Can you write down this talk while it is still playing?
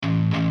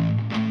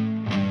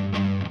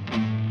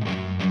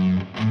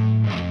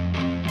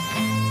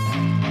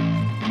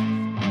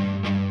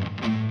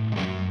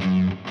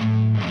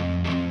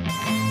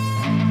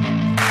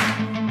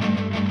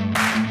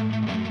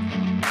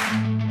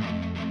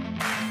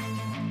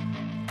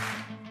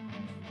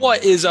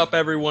What is up,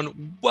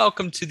 everyone?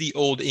 Welcome to the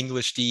Old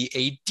English D,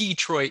 a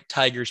Detroit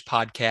Tigers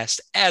podcast.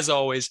 As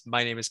always,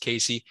 my name is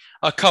Casey,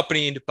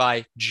 accompanied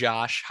by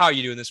Josh. How are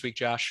you doing this week,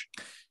 Josh?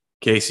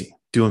 Casey,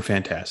 doing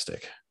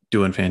fantastic.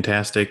 Doing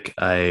fantastic.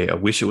 I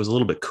wish it was a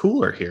little bit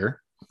cooler here.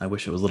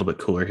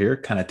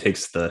 Kind of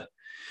takes the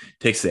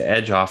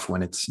edge off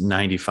when it's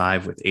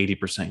 95 with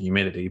 80%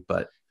 humidity,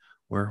 but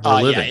we're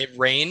Yeah, living. it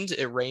rained.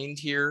 It rained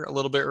here a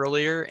little bit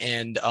earlier,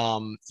 and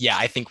yeah,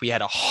 I think we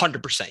had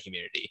 100%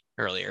 humidity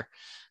earlier.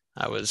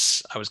 I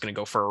was gonna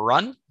go for a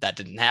run. That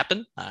didn't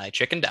happen. I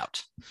chickened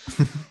out.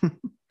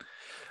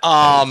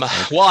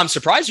 Well, I'm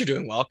surprised you're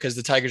doing well because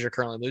the Tigers are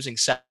currently losing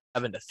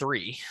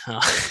 7-3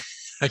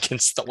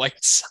 against the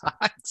White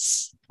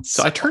Sox.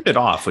 So I turned it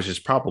off, which is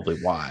probably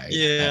why.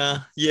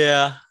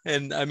 Yeah.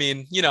 And I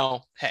mean,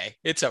 hey,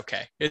 it's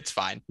okay. It's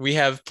fine. We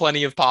have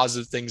plenty of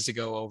positive things to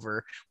go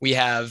over. We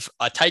have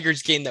a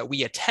Tigers game that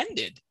we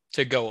attended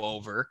to go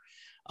over.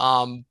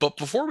 But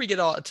before we get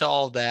to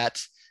all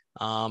that,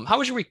 how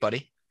was your week,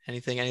 buddy?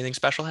 Anything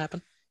special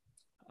happen?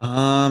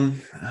 Trying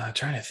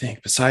to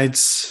think.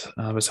 Besides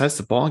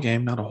the ball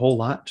game, not a whole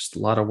lot. Just a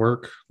lot of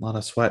work, a lot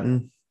of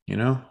sweating.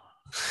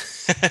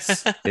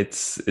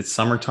 It's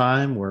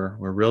summertime. We're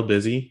real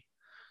busy.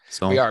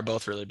 So we are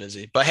both really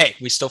busy, but hey,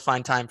 we still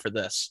find time for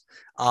this.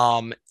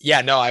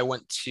 Yeah, no, I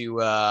went to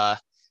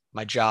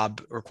my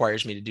job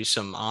requires me to do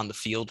some on the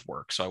field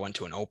work, so I went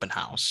to an open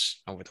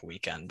house over the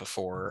weekend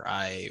before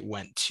I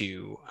went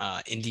to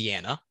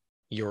Indiana,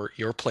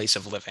 your place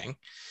of living,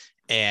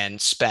 and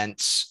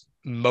spent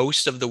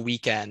most of the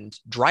weekend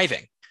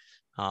driving.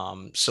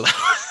 So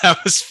that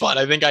was fun.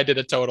 I think I did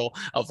a total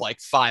of like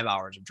 5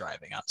 hours of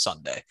driving on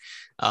Sunday,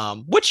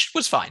 which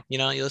was fine. You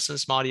listen to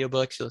some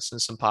audiobooks, you listen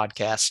to some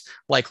podcasts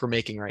like we're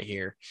making right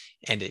here,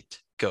 and it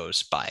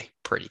goes by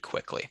pretty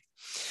quickly.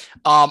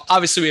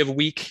 Obviously, we have a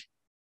week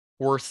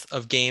worth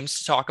of games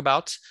to talk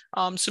about,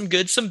 some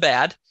good, some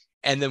bad,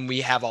 and then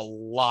we have a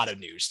lot of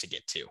news to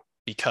get to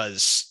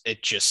because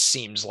it just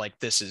seems like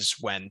this is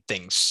when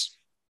things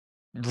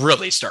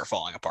really start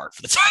falling apart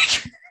for the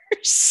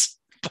Tigers.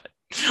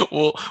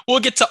 We'll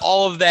get to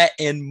all of that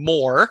and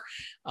more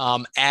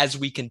as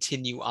we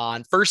continue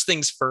on. First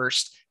things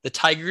first, the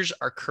Tigers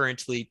are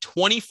currently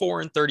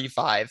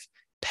 24-35,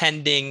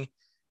 pending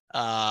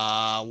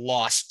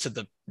loss to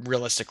the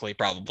realistically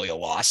probably a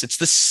loss. It's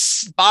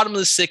the bottom of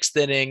the sixth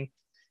inning,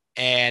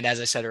 and as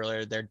I said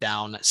earlier, they're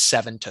down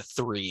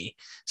 7-3.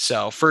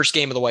 So first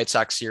game of the White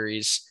Sox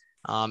series.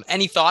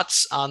 Any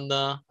thoughts on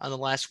the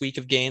last week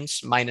of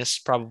games, minus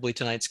probably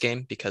tonight's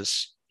game,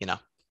 because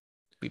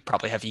we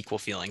probably have equal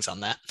feelings on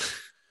that.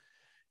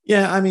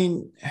 Yeah, I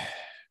mean,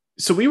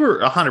 so we were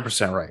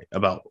 100% right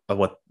about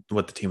what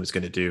the team was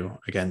going to do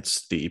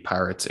against the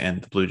Pirates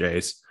and the Blue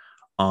Jays.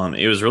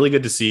 It was really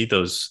good to see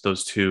those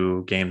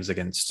two games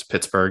against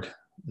Pittsburgh.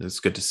 It's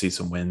good to see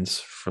some wins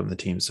from the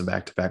team, some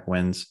back-to-back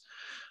wins.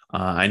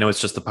 I know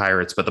it's just the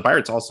Pirates, but the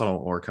Pirates also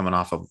were coming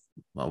off of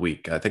a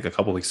week, I think a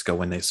couple weeks ago,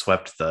 when they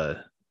swept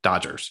the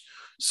Dodgers.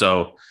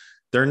 So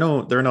they're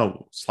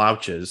no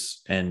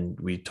slouches, and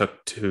we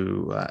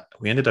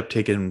ended up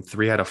taking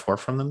 3 out of 4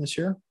 from them this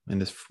year,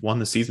 and this won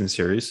the season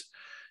series.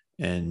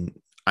 And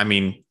I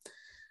mean,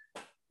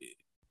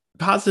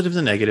 positives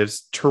and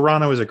negatives.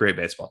 Toronto is a great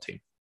baseball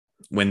team.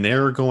 When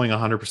they're going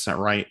 100%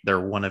 right, they're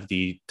one of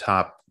the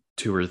top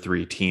 2 or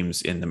 3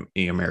 teams in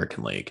the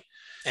American League,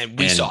 and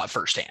we saw it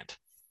firsthand.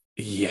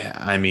 Yeah,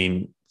 I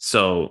mean,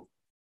 so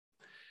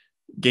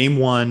game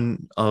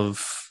 1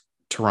 of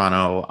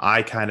Toronto,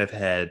 I kind of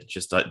had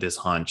just this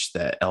hunch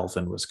that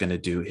Elvin was going to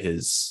do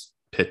his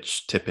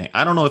pitch tipping.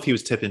 I don't know if he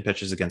was tipping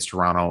pitches against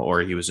Toronto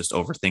or he was just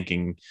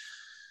overthinking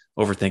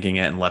it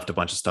and left a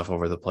bunch of stuff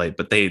over the plate.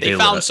 But they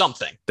found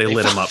something. They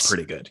lit him up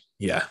pretty good.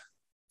 Yeah.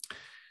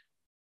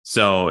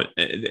 So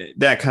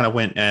that kind of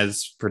went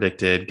as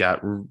predicted.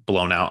 Got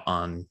blown out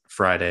on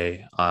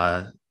Friday.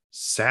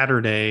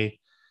 Saturday,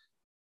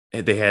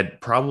 they had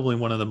probably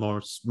one of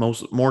the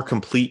more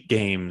complete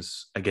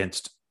games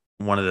against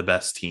one of the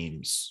best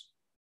teams.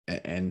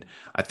 And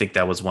I think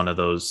that was one of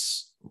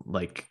those,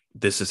 like,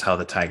 this is how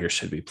the Tigers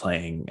should be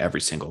playing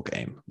every single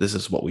game. This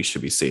is what we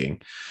should be seeing,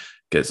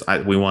 because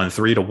we won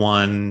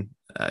 3-1.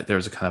 There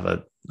was a kind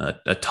of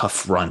a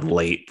tough run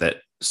late that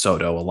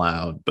Soto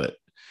allowed, but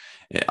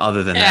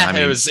other than that, I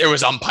mean, it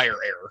was umpire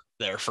error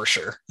there for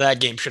sure. That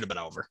game should have been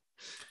over,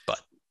 but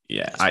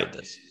yeah,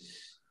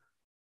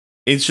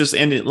 it's just,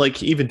 and it,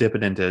 like, even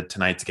dipping into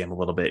tonight's game a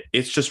little bit,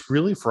 it's just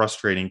really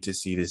frustrating to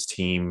see this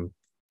team.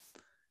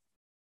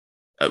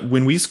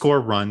 When we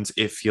score runs,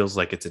 it feels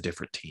like it's a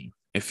different team.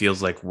 It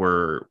feels like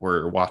we're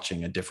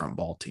watching a different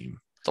ball team.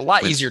 It's a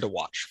lot easier to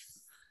watch.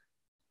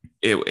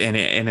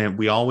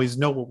 We always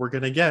know what we're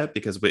going to get,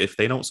 because if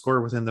they don't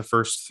score within the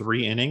first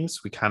 3 innings,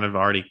 we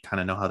already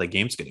know how the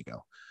game's going to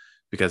go,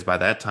 because by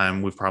that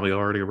time we've probably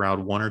already allowed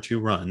 1 or 2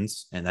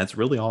 runs, and that's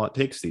really all it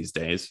takes these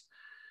days.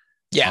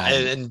 Yeah,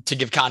 and to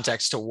give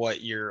context to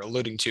what you're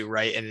alluding to,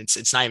 right? And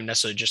it's not even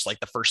necessarily just like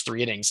the first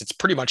 3 innings. It's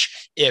pretty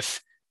much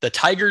if the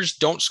Tigers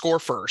don't score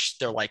first,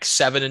 they're like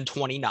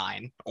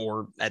 7-29,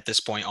 or at this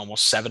point,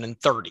 almost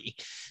 7-30.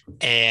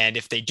 And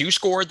if they do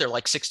score, they're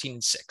like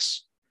 16-6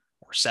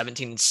 or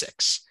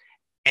 17-6.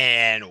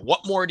 And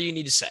what more do you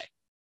need to say?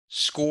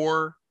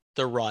 Score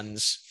the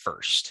runs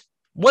first.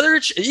 Whether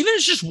it's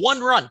just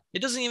one run,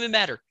 it doesn't even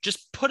matter.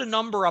 Just put a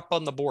number up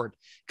on the board,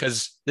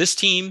 because this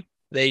team,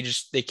 they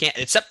can't,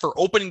 except for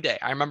opening day.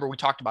 I remember we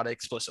talked about it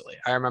explicitly.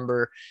 I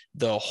remember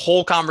the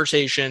whole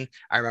conversation.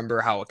 I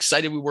remember how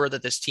excited we were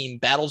that this team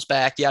battles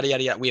back, yada,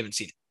 yada, yada. We haven't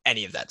seen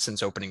any of that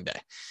since opening day.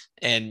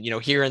 And,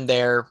 here and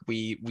there,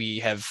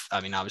 we have,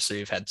 obviously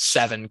we've had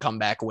 7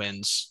 comeback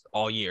wins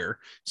all year.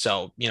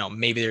 So,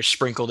 maybe there's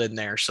sprinkled in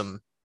there some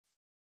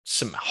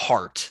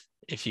heart,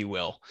 if you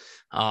will.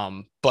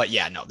 But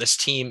yeah, no, this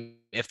team,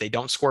 if they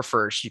don't score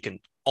first, you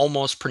can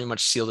almost pretty much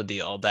seal the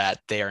deal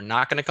that they are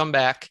not going to come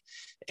back.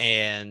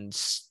 And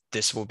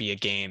this will be a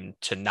game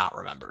to not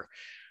remember,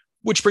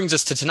 which brings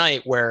us to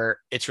tonight, where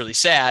it's really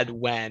sad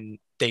when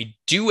they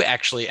do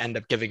actually end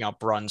up giving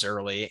up runs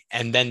early,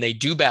 and then they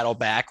do battle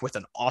back with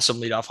an awesome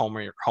leadoff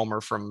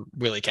homer from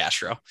Willie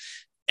Castro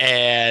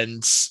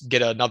and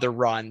get another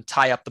run,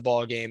 tie up the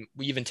ball game.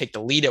 We even take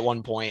the lead at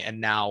one point, and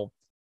now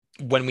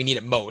when we need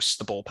it most,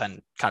 the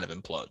bullpen kind of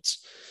implodes.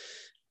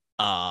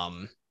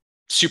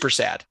 Super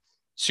sad.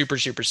 Super,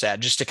 super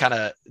sad. Just to kind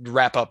of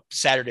wrap up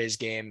Saturday's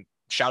game,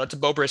 shout out to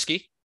Bo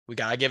Brisky. We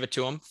got to give it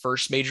to him.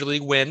 First major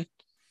league win.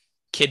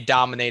 Kid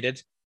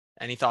dominated.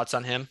 Any thoughts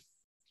on him?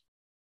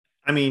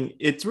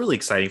 It's really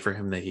exciting for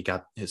him that he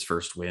got his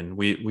first win.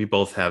 We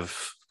both have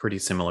pretty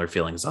similar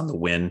feelings on the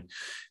win.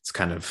 It's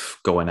kind of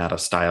going out of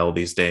style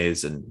these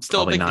days, and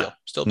still probably not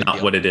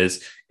deal. What it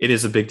is. It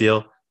is a big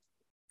deal.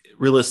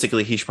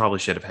 Realistically, he probably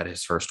should have had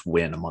his first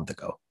win a month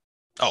ago.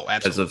 Oh,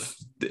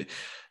 absolutely.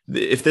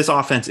 If this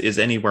offense is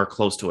anywhere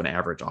close to an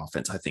average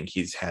offense, I think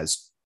he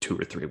has 2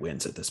 or 3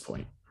 wins at this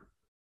point,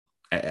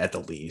 at the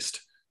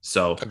least.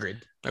 So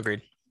agreed.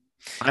 We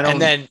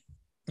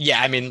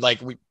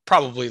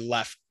probably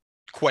left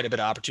quite a bit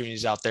of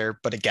opportunities out there,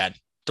 but again,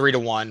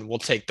 3-1, we'll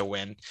take the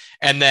win.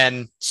 And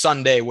then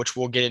Sunday, which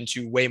we'll get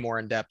into way more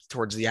in depth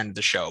towards the end of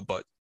the show,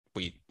 but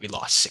we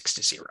lost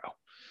 6-0.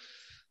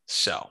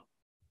 So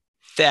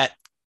that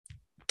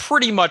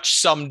pretty much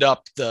summed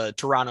up the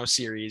Toronto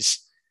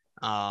series.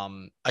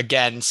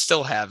 Again,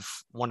 still have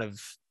one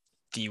of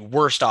the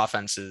worst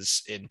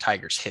offenses in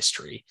Tigers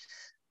history.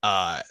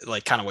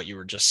 Like kind of what you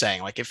were just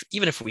saying, like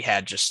even if we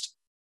had just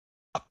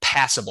a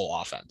passable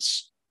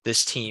offense,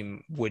 this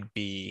team would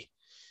be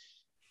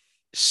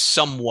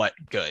somewhat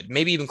good,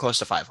 maybe even close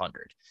to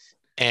 500.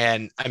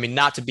 And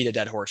not to beat a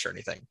dead horse or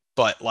anything,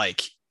 but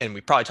and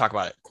we probably talk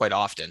about it quite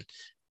often,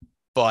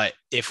 but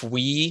if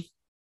we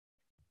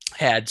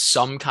had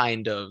some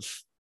kind of,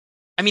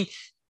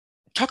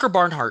 Tucker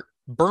Barnhart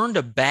burned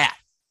a bat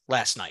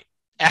last night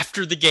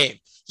after the game.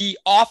 He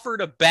offered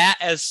a bat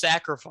as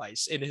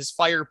sacrifice in his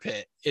fire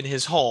pit in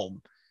his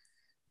home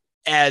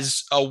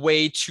as a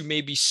way to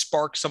maybe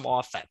spark some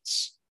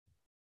offense.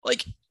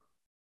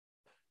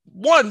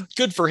 One,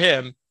 good for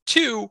him.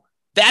 2,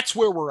 that's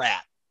where we're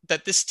at,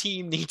 that this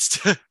team needs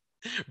to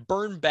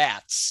burn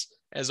bats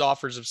as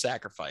offers of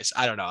sacrifice.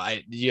 I don't know.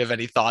 Do you have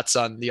any thoughts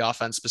on the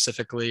offense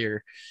specifically,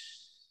 or?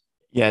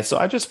 Yeah, so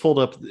I just pulled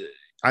up.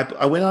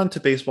 I went on to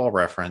Baseball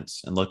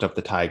Reference and looked up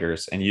the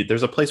Tigers, and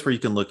there's a place where you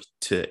can look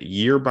to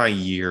year by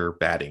year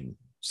batting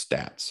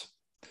stats.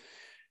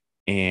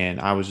 And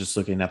I was just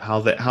looking up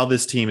how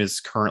this team is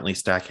currently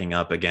stacking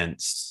up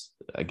against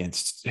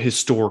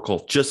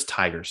historical just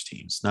Tigers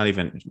teams, not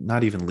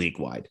even league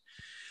wide.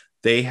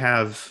 They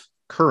have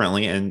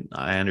currently, and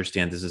I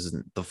understand this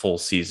isn't the full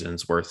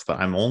season's worth, but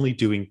I'm only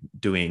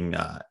doing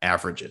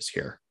averages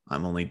here.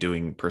 I'm only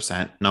doing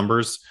percent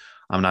numbers.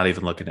 I'm not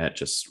even looking at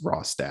just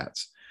raw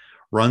stats.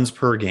 Runs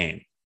per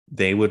game,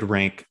 they would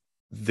rank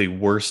the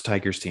worst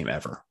Tigers team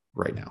ever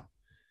right now.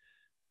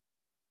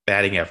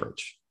 Batting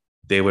average,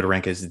 they would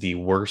rank as the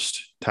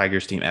worst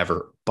Tigers team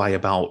ever by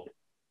about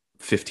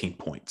 15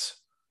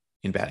 points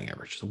in batting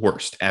average. The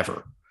worst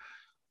ever.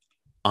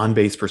 On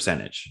base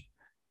percentage,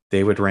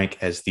 they would rank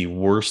as the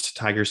worst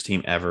Tigers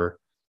team ever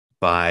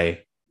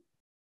by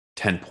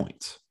 10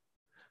 points.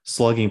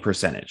 Slugging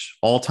percentage,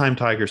 all-time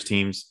Tigers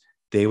teams,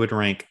 they would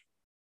rank,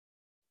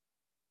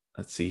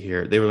 let's see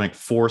here, they were like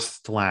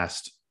 4th to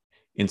last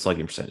in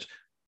slugging percentage,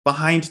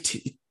 behind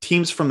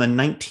teams from the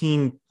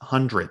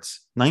 1900s,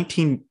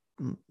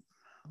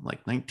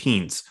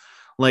 19s,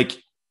 like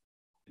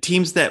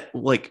teams that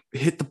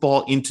hit the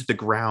ball into the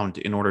ground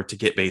in order to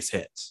get base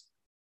hits.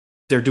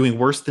 They're doing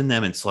worse than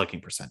them in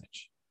slugging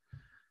percentage.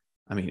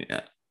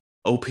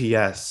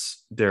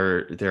 OPS,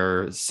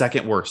 they're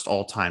second worst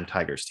all-time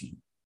Tigers team.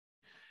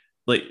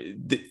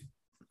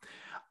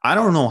 I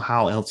don't know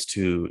how else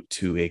to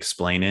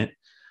explain it,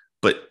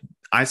 but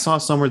I saw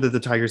somewhere that the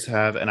Tigers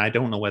have, and I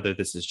don't know whether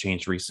this has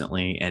changed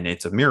recently, and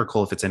it's a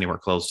miracle if it's anywhere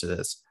close to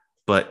this,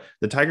 but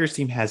the Tigers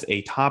team has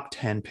a top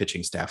 10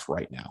 pitching staff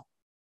right now.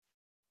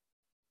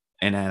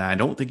 And I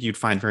don't think you'd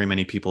find very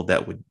many people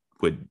that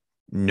would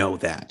know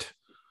that,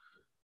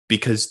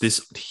 because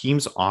this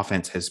team's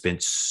offense has been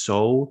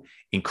so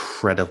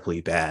incredibly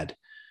bad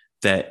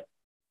that,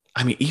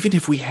 I mean, even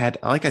if we had,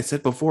 like I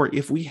said before,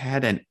 if we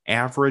had an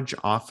average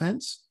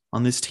offense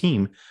on this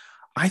team,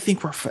 I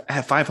think we're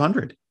at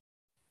 500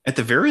 at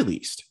the very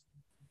least.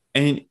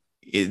 And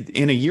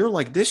in a year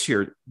like this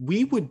year,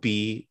 we would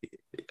be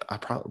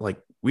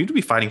we'd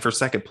be fighting for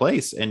second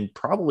place and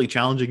probably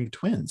challenging the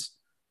Twins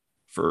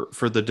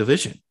for the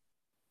division.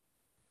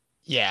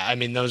 Yeah, I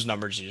mean those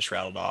numbers you just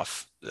rattled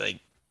off.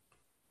 Like,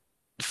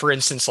 for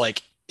instance,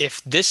 like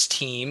if this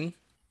team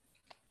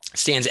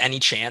stands any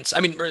chance,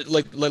 I mean,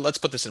 like let's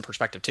put this in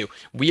perspective too.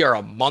 We are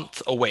a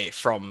month away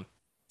from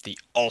the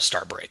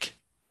All-Star break.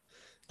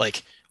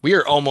 Like we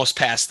are almost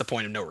past the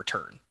point of no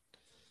return.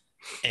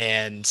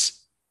 And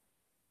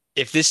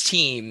if this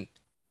team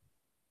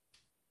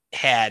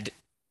had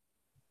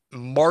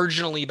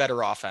marginally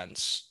better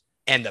offense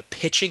and the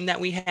pitching that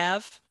we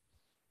have,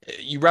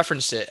 you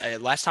referenced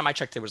it. Last time I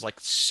checked, it was like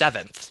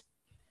seventh.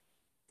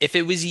 If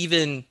it was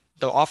even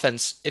the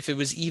offense, if it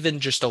was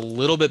even just a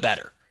little bit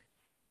better,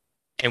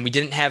 and we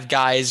didn't have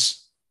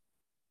guys,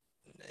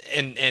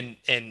 and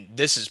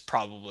this is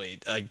probably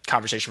a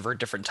conversation for a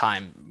different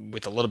time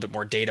with a little bit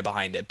more data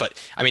behind it.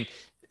 But I mean,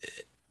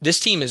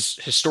 this team is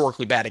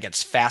historically bad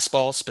against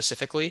fastball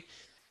specifically,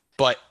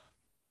 but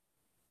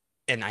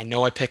and I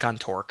know I pick on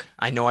Torque.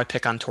 I know I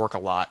pick on Torque a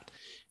lot,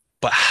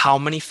 but how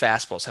many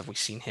fastballs have we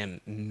seen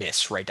him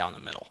miss right down the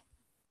middle?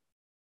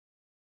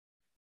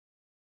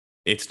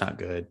 It's not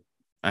good.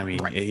 I mean,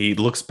 Right. he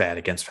looks bad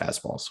against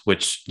fastballs,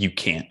 which you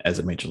can't as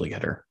a major league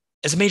hitter.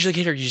 As a major league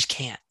hitter, you just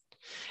can't.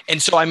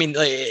 And so, I mean,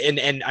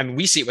 and I mean,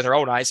 we see it with our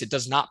own eyes. It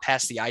does not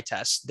pass the eye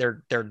test.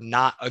 They're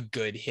not a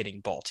good hitting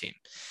ball team.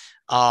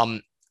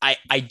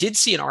 I did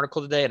see an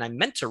article today, and I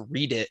meant to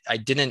read it. I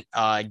didn't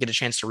get a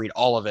chance to read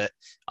all of it,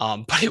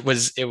 but it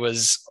was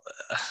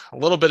a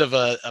little bit of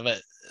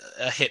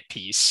a hit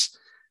piece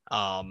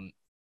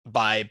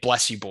by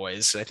Bless You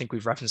Boys. I think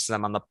we've referenced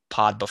them on the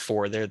pod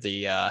before. They're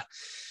their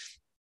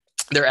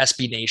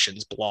SB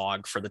Nation's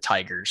blog for the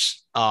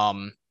Tigers.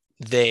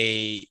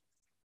 They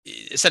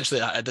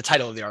essentially the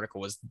title of the article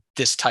was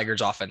 "This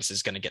Tigers offense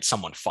is going to get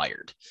someone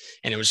fired,"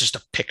 and it was just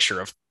a picture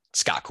of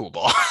Scott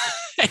Kubal.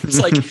 It's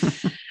like,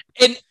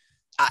 and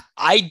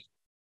I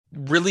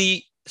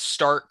really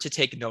start to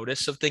take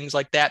notice of things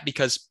like that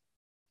because,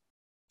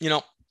 you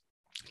know,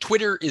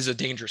 Twitter is a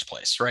dangerous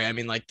place, right? I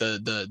mean, like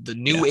the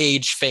new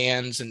age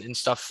fans and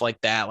stuff like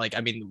that. Like,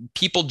 I mean,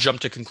 people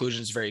jump to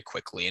conclusions very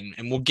quickly,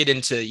 and we'll get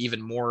into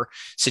even more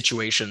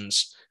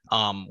situations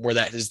where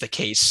that is the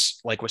case,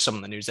 like with some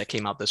of the news that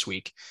came out this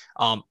week.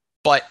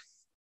 But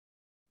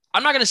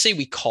I'm not going to say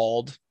we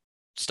called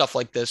stuff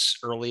like this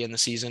early in the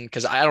season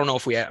because I don't know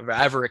if we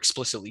ever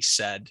explicitly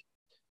said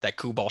that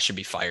Kubal should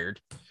be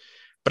fired.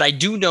 But I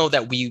do know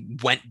that we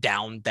went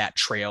down that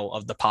trail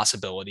of the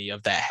possibility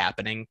of that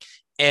happening.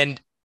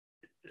 And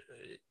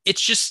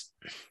it's just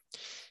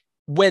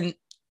when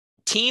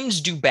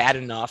teams do bad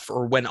enough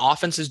or when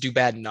offenses do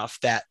bad enough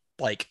that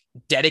like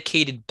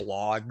dedicated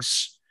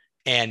blogs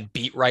and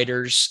beat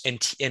writers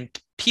and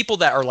people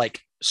that are like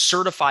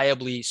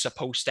certifiably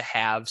supposed to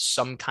have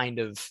some kind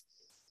of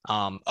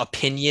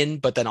opinion,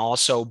 but then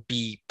also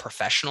be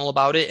professional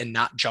about it and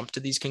not jump to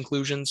these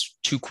conclusions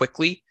too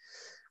quickly.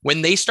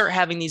 When they start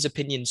having these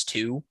opinions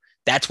too,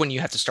 that's when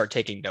you have to start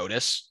taking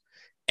notice.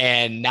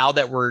 And now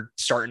that we're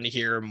starting to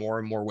hear more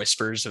and more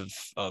whispers of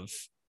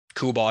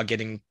Kubal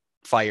getting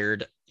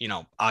fired, you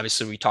know,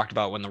 obviously we talked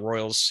about when the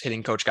Royals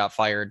hitting coach got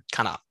fired,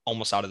 kind of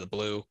almost out of the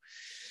blue.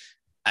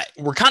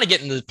 We're kind of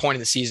getting to the point of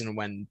the season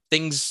when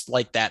things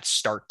like that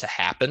start to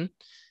happen.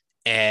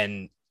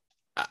 And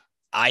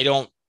I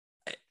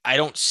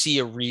don't see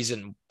a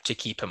reason to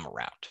keep him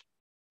around.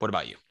 What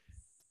about you?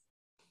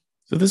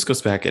 So this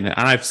goes back, and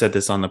I've said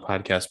this on the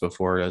podcast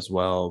before as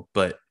well,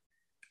 but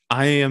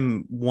I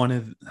am one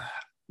of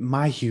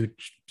my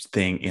huge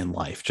thing in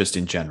life, just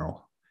in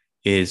general,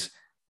 is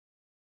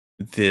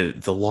the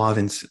law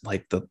of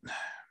like the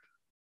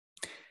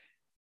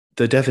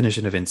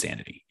definition of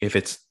insanity. If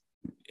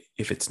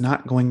it's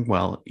not going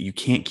well, you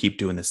can't keep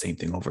doing the same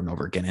thing over and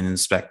over again and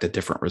expect a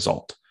different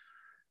result.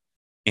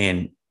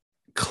 And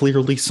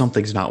clearly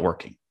something's not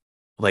working.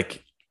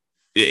 Like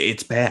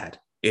it's bad.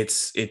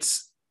 It's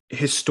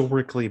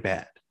historically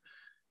bad.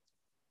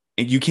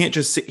 And you can't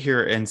just sit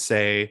here and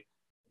say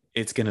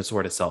it's going to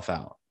sort itself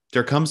out.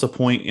 There comes a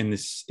point in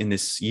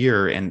this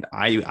year, and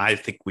I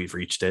think we've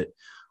reached it,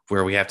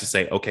 where we have to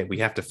say, okay, we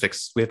have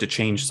to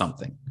change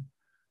something.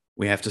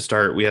 We have to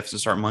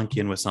start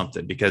monkeying with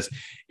something, because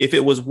if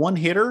it was one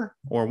hitter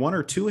or one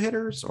or two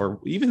hitters or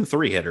even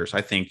three hitters,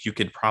 I think you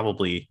could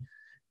probably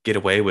get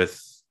away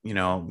with, you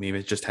know,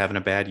 maybe just having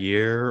a bad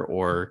year,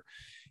 or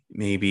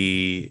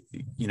maybe,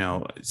 you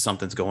know,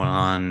 something's going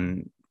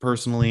on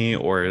personally,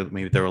 or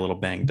maybe they're a little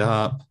banged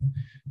up,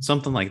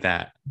 something like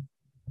that.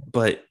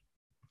 But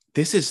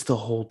this is the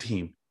whole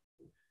team.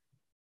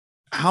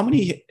 How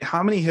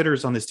many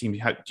hitters on this team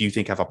do you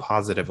think have a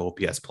positive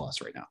OPS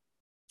plus right now?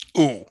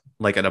 Ooh,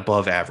 like an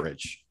above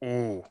average.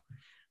 Ooh.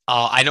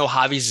 I know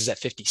Javi's is at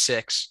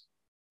 56.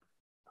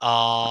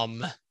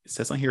 It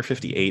says on here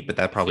 58, but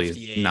that probably is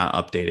 58. not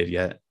updated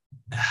yet.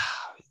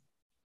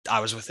 I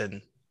was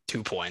within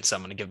 2 points.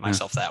 I'm going to give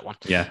myself that one.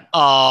 Yeah.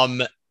 I'm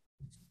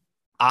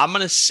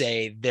going to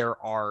say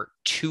there are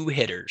 2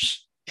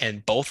 hitters,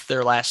 and both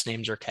their last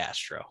names are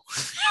Castro.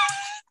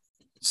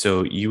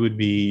 So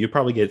you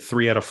probably get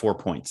 3 out of 4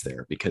 points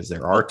there because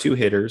there are 2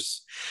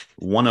 hitters.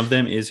 One of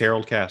them is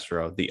Harold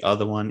Castro. The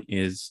other one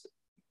is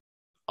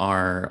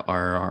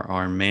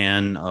our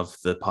man of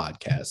the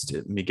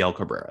podcast, Miguel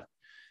Cabrera,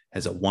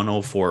 has a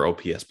 104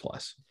 OPS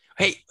plus.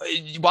 Hey,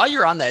 while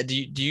you're on that, do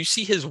you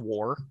see his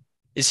WAR?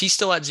 Is he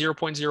still at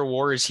 0.0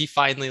 WAR? Is he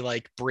finally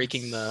like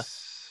breaking the?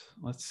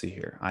 Let's see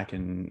here. I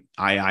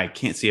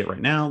can't see it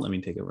right now. Let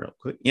me take it real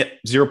quick. Yep,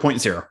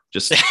 0.0.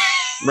 Just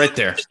right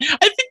there. I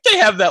think they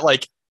have that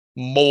like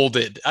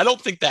molded. I don't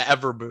think that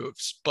ever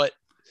moves. But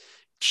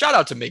shout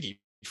out to Miggy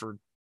for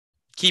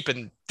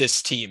keeping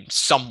this team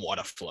somewhat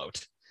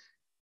afloat.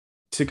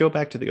 To go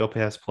back to the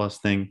OPS plus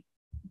thing,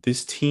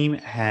 this team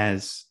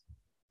has.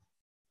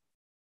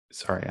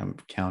 Sorry, I'm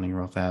counting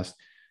real fast.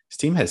 This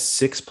team has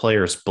 6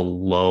 players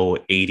below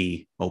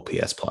 80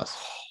 OPS plus.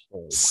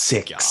 Oh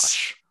 6.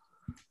 Gosh.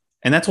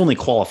 And that's only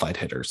qualified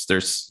hitters.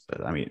 There's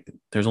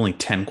only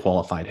 10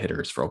 qualified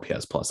hitters for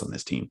OPS plus on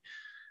this team.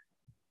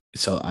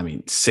 So,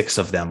 6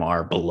 of them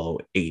are below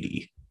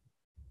 80.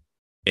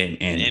 And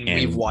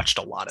we've watched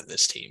a lot of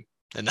this team.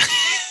 And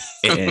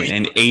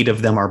 8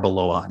 of them are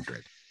below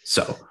 100.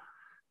 So,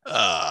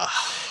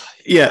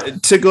 yeah,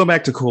 to go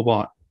back to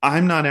Coolbaugh,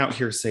 I'm not out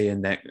here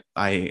saying that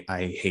I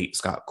hate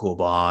Scott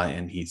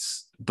Coolbaugh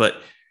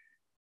but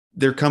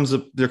there comes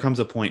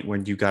a point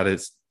when you got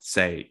to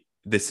say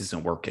this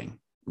isn't working.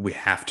 We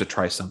have to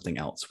try something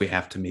else. We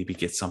have to maybe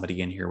get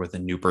somebody in here with a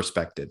new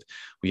perspective.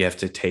 We have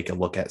to take a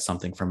look at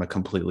something from a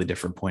completely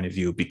different point of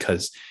view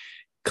because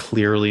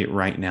clearly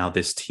right now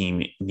this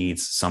team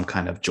needs some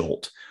kind of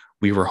jolt.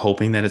 We were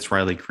hoping that it's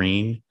Riley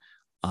Green.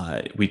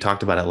 We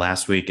talked about it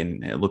last week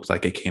and it looked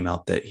like it came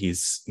out that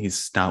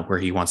he's not where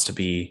he wants to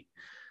be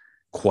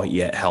quite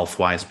yet health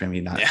wise.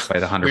 Not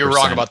quite 100%. We were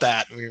wrong about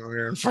that. We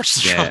were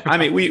unfortunately.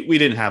 Yeah. We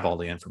didn't have all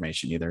the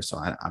information either. So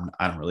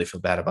I don't really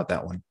feel bad about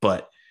that one,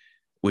 but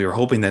we were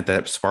hoping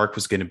that spark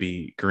was going to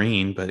be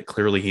Green, but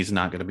clearly he's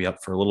not going to be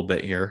up for a little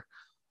bit here.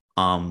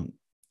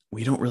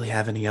 We don't really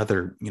have any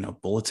other,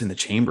 bullets in the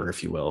chamber,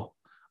 if you will,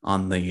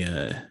 on the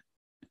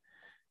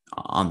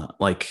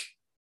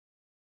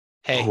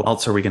hey, who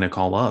else are we going to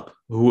call up?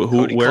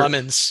 Cody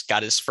Clemens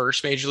got his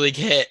first major league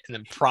hit and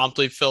then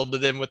promptly filled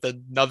it in with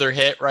another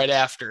hit right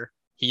after.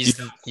 He is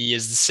the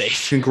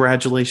safe.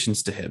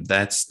 Congratulations to him.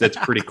 That's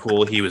pretty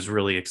cool. He was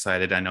really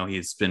excited. I know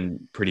he's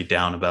been pretty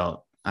down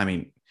about,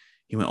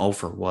 he went 0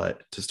 for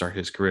what to start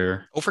his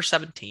career? 0 for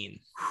 17.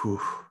 Whew.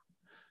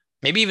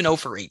 Maybe even 0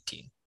 for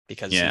 18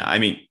 because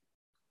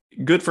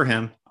good for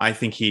him. I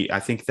think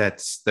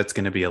that's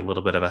going to be a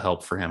little bit of a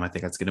help for him. I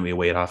think that's going to be a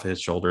weight off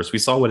his shoulders. We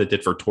saw what it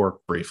did for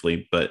Torque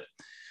briefly, but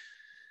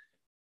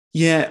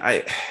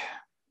yeah,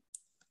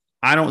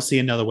 I don't see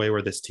another way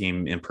where this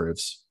team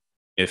improves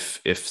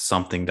if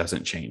something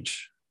doesn't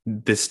change.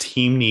 This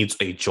team needs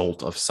a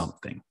jolt of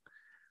something.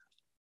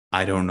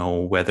 I don't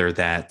know whether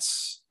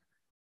that's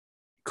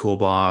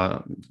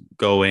Coolbaugh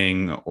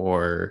going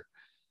or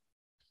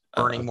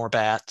burning more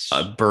bats,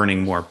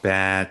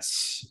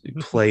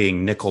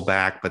 playing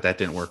Nickelback, but that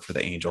didn't work for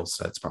the Angels.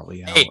 So that's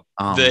probably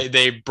out. Hey,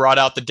 they brought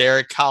out the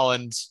Derek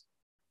Collins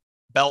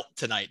belt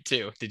tonight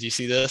too. Did you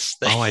see this?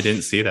 I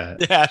didn't see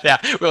that. Yeah.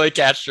 Willie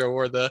Castro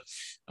wore the.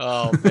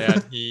 Oh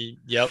man,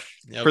 yep.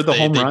 For the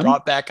home run. They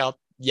brought back out.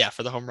 Yeah,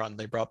 for the home run,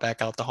 they brought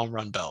back out the home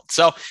run belt.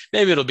 So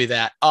maybe it'll be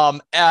that.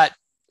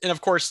 And of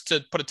course,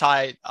 to put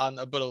a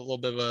little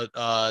bit of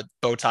a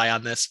bow tie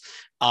on this,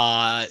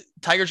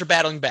 Tigers are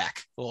battling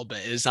back a little bit.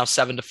 It is now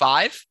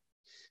 7-5.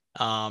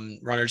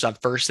 Runners on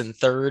first and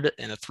third,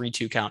 and a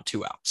 3-2 count,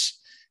 2 outs.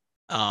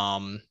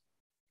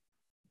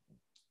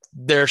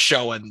 They're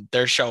showing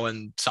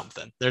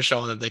something. They're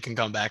showing that they can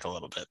come back a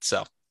little bit.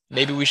 So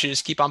maybe we should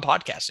just keep on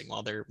podcasting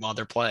while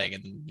they're playing,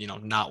 and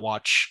not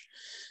watch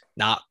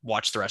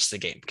the rest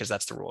of the game because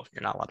that's the rule.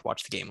 You're not allowed to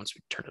watch the game once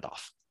we turn it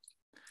off.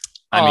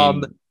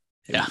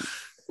 Yeah.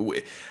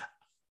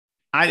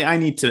 I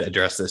need to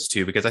address this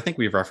too, because I think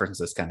we've referenced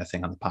this kind of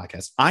thing on the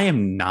podcast. I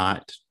am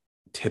not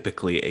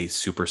typically a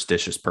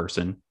superstitious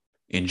person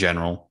in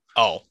general.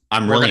 Oh,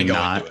 I'm really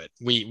not. Into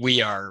it.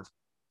 We are,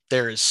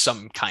 there is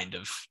some kind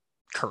of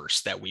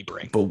curse that we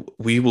bring, but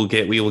we will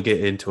get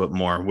into it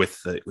more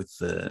with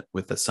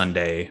the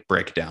Sunday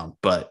breakdown.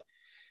 But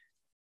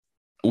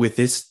with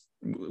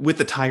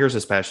the Tigers,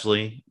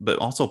 especially, but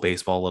also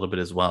baseball a little bit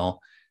as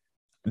well,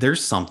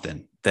 there's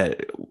something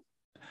that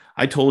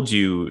I told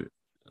you,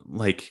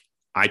 like,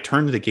 I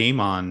turned the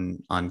game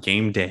on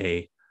game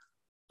day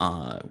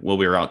while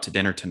we were out to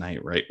dinner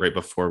tonight, right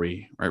before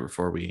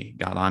we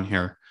got on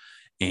here,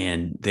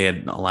 and they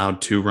had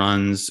allowed 2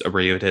 runs.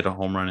 Abreu had hit a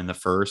home run in the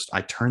first.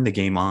 I turned the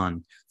game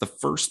on. The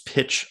first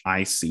pitch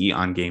I see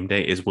on game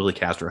day is Willie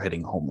Castro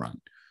hitting a home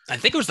run. I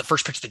think it was the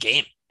first pitch of the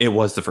game. It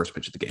was the first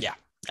pitch of the game. Yeah.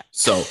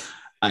 So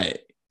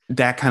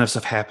that kind of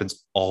stuff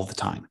happens all the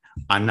time.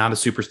 I'm not a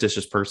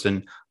superstitious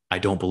person. I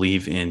don't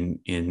believe in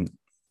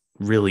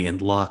really in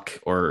luck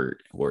or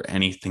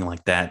anything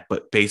like that.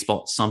 But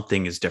baseball,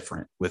 something is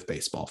different with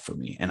baseball for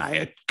me, and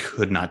I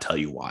could not tell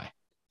you why.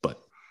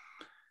 But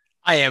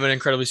I am an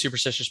incredibly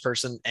superstitious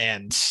person,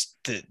 and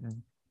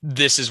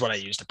this is what I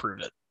use to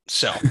prove it.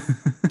 So,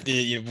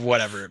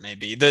 whatever it may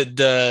be,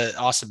 the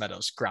Austin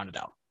Meadows grounded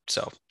out.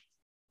 So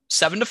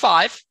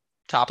 7-5,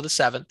 top of the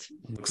seventh.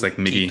 Looks like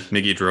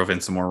Miggy drove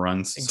in some more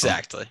runs.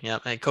 Exactly. So. Yeah.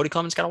 And Cody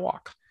Clemens got a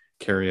walk.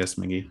 Carry us,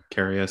 Miggy.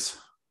 Carry us.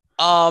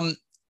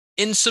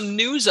 In some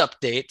news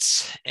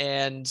updates,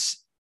 and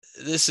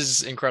this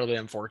is incredibly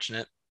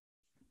unfortunate,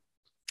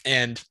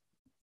 and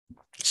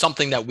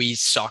something that we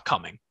saw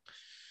coming,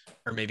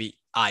 or maybe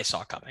I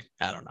saw coming.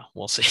 I don't know.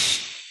 We'll see.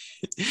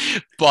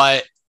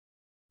 But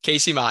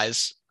Casey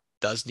Mize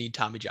does need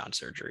Tommy John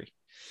surgery.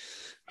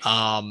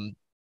 I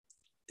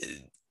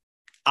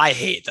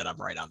hate that I'm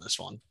right on this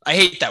one. I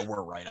hate that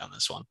we're right on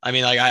this one. I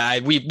mean,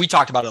 like we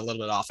talked about it a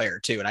little bit off air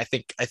too, and I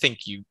think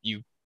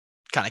you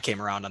kind of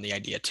came around on the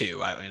idea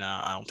too. I mean,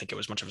 I don't think it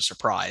was much of a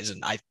surprise,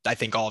 and I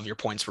think all of your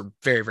points were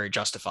very, very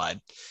justified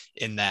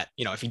in that,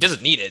 if he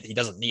doesn't need it, he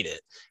doesn't need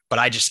it. But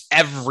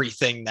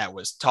everything that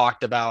was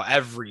talked about,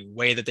 every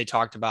way that they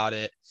talked about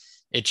it,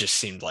 it just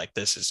seemed like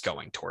this is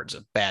going towards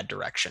a bad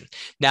direction.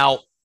 Now,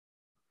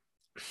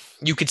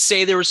 you could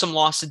say there was some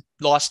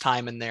lost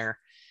time in there.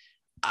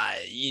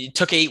 It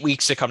took 8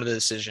 weeks to come to the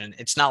decision.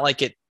 It's not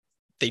like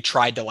they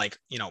tried to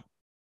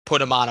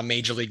put him on a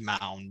major league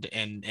mound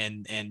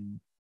and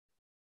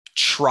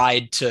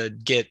tried to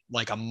get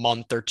like a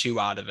month or two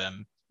out of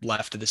him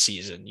left of the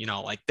season.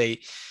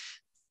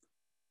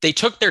 They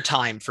took their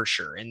time for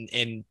sure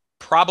and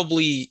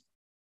probably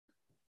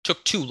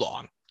took too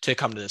long to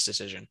come to this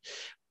decision.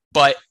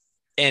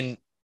 And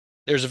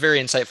there's a very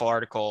insightful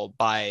article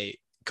by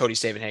Cody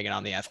Stavenhagen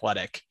on The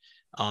Athletic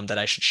that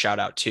I should shout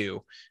out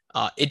too.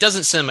 It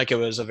doesn't seem like it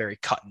was a very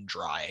cut and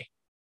dry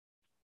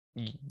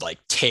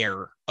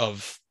tear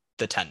of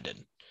the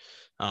tendon.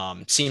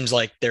 It seems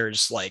like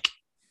there's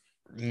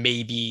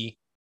maybe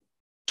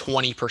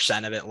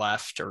 20% of it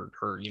left or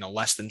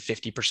less than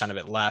 50% of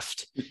it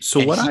left.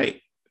 So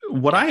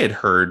what I had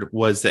heard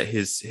was that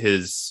his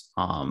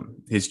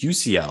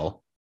UCL,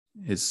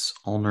 his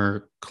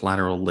ulnar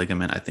collateral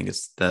ligament, I think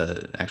is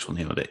the actual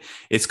name of it,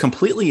 it's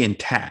completely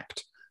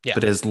intact. Yeah.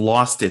 But has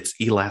lost its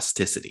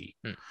elasticity,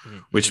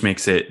 which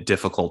makes it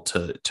difficult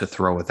to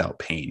throw without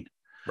pain.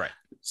 Right.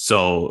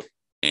 So,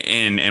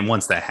 and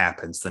once that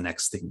happens, the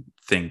next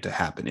thing to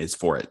happen is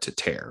for it to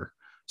tear.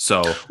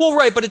 So, well,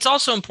 right. But it's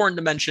also important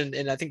to mention,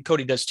 and I think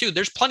Cody does too,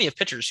 there's plenty of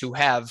pitchers who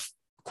have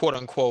quote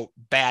unquote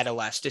bad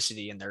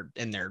elasticity in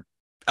their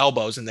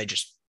elbows and they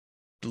just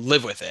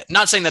live with it.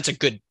 Not saying that's a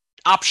good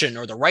option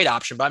or the right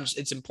option, but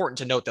it's important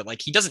to note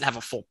that he doesn't have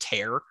a full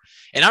tear.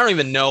 And I don't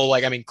even know,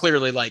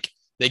 clearly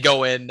they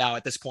go in now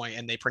at this point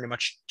and they pretty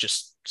much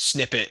just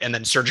snip it and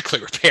then surgically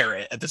repair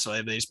it at this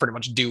point. They just pretty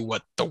much do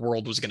what the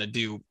world was going to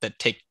do that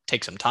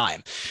take some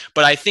time.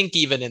 But I think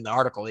even in the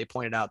article, they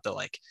pointed out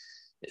that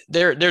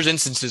there's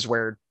instances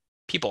where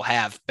people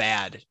have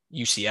bad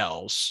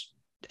UCLs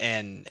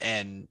and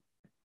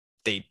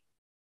they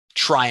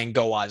try and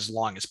go as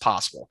long as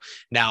possible.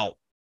 Now,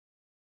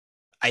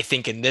 I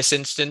think in this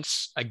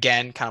instance,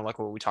 again, kind of like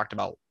what we talked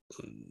about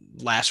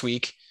last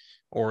week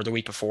or the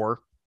week before,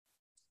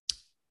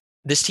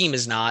 this team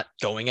is not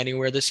going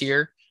anywhere this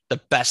year. The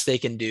best they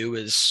can do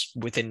is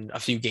within a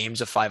few games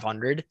of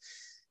 500.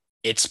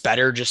 It's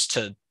better just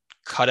to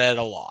cut at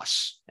a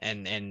loss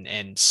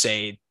and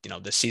say,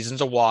 the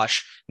season's a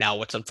wash. Now,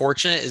 what's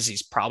unfortunate is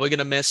he's probably going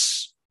to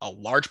miss a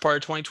large part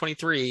of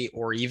 2023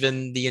 or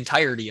even the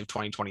entirety of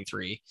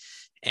 2023.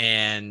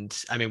 And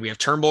I mean, we have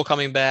Turnbull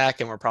coming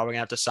back and we're probably gonna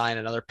have to sign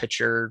another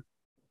pitcher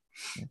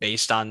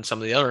based on some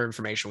of the other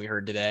information we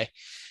heard today.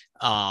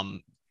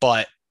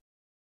 But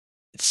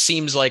it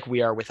seems like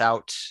we are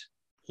without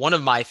one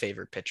of my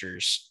favorite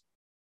pitchers,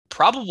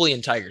 probably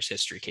in Tigers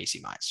history, Casey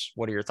Mize.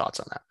 What are your thoughts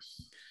on that?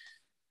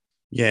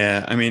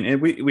 Yeah, I mean,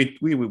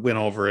 we went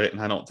over it,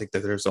 and I don't think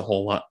that there's a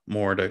whole lot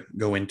more to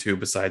go into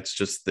besides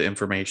just the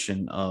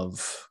information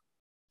of,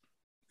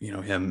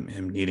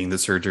 him needing the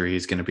surgery.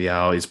 He's going to be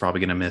out. He's probably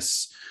going to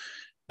miss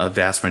a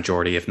vast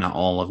majority, if not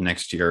all, of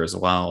next year as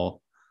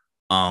well.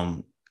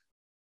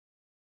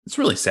 It's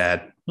really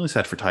sad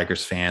for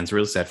Tigers fans,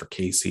 really sad for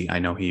Casey. I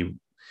know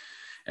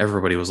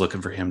everybody was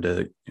looking for him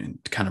to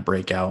kind of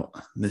break out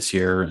this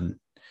year, and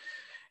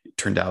it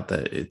turned out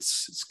that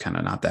it's kind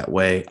of not that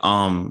way.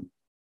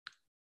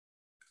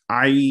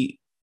 I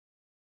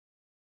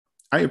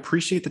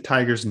appreciate the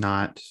Tigers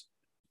not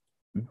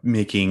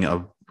making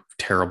a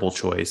terrible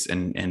choice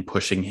and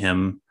pushing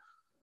him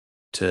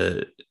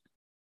to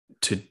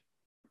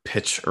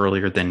pitch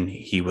earlier than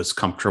he was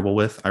comfortable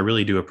with. I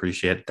really do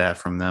appreciate that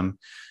from them,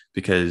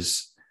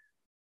 because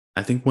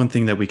I think one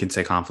thing that we can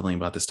say confidently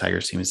about this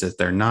Tigers team is that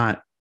they're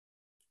not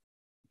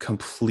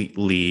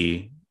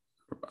completely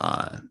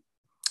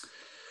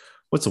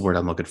what's the word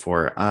I'm looking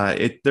for?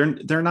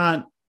 They're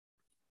not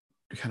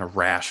kind of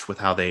rash with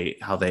how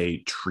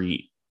they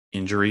treat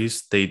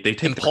injuries. They take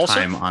their Impulsive.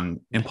 time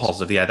on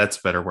impulsive. Yeah, that's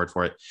a better word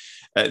for it.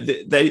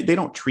 They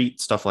don't treat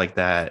stuff like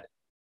that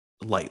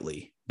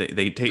lightly.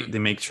 They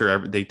make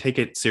sure they take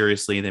it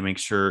seriously. They make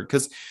sure,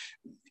 because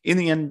in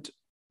the end,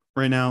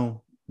 right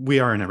now we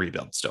are in a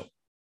rebuild still.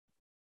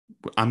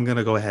 I'm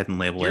gonna go ahead and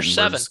label Year it, and we're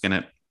 7. just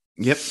gonna.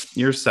 Yep,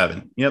 year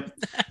 7. Yep,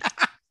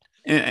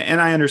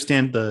 and I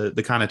understand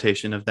the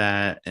connotation of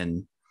that,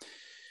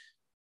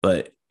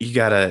 but you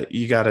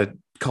gotta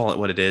call it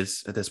what it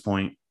is at this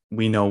point.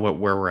 We know where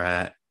we're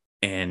at,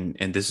 and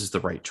this is the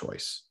right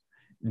choice.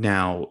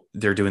 Now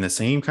they're doing the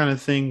same kind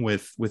of thing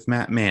with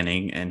Matt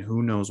Manning, and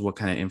who knows what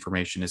kind of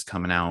information is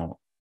coming out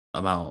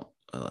about,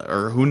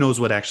 or who knows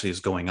what actually is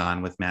going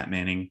on with Matt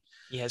Manning.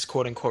 He has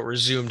quote unquote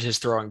resumed his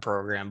throwing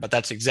program, but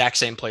that's the exact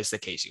same place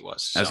that Casey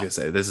was. I was gonna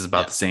say this is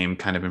about the same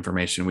kind of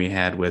information we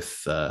had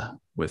with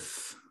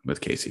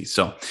Casey.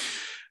 So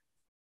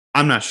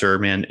I'm not sure,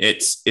 man.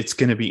 It's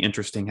going to be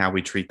interesting how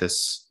we treat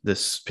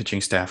this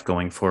pitching staff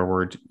going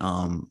forward.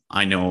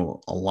 I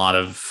know a lot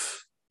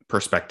of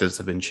perspectives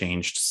have been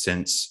changed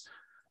since,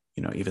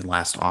 even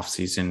last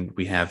offseason.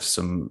 We have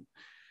some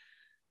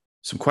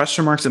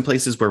question marks in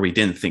places where we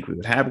didn't think we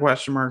would have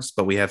question marks,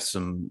 but we have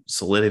some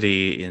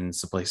solidity in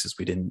some places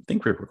we didn't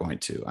think we were going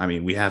to. I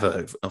mean, we have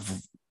a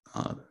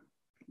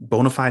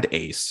bona fide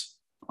ace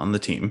on the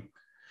team.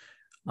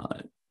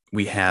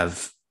 We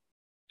have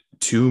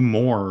 2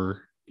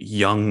 more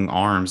young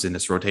arms in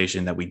this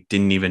rotation that we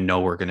didn't even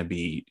know were going to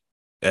be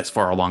as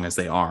far along as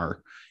they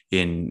are,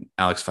 in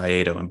Alex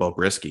Faedo and Bo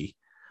Brisky.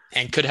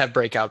 And could have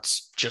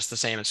breakouts just the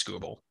same as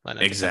Scooble. And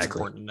I think that's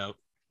important to note.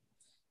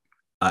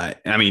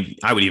 I mean,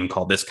 I would even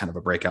call this kind of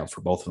a breakout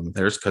for both of them.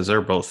 Because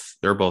they're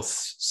both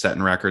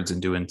setting records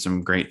and doing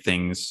some great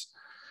things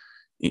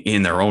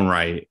in their own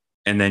right.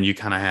 And then you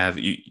kind of have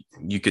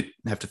you could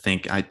have to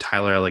think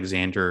Tyler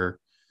Alexander,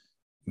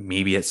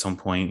 maybe at some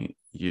point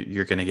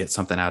you're going to get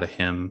something out of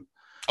him.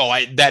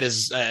 That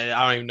is,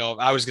 I don't even know.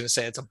 I was going to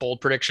say it's a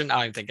bold prediction. I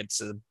don't even think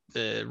it's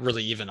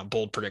really even a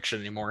bold prediction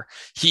anymore.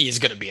 He is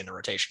going to be in the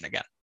rotation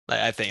again.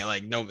 I think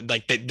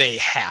they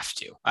have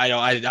to. I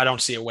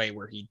don't see a way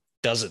where he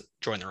doesn't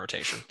join the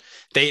rotation.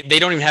 They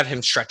don't even have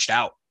him stretched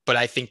out, but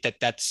I think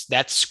that's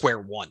square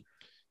one.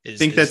 I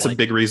think that's a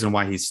big reason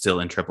why he's still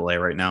in AAA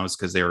right now, is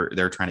because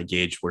they're trying to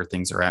gauge where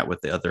things are at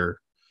with the other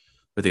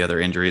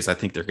injuries. I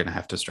think they're going to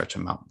have to stretch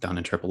him out down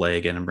in AAA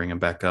again and bring him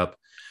back up.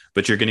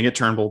 But you're going to get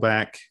Turnbull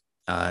back.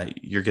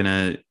 You're going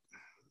to,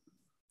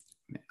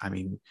 I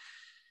mean,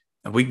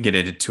 we can get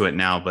into it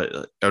now,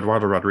 but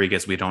Eduardo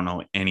Rodriguez, we don't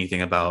know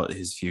anything about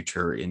his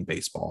future in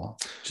baseball.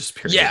 Just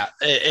period. Yeah,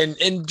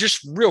 and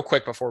just real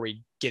quick before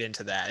we get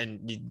into that,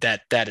 and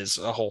that is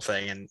a whole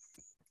thing. And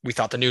we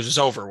thought the news was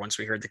over once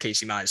we heard the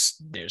Casey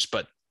Mize news,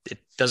 but it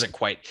doesn't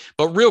quite.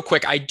 But real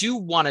quick, I do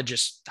want to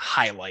just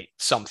highlight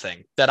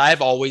something that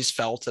I've always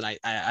felt, and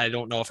I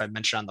don't know if I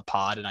mentioned on the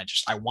pod, and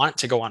I want it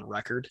to go on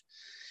record.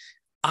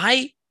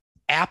 I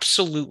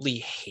absolutely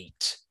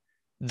hate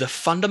the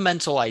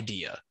fundamental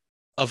idea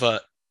of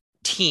a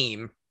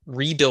team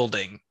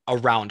rebuilding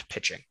around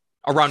pitching,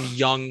 around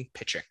young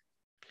pitching.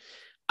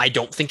 I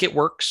don't think it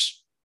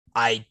works.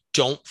 I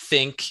don't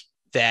think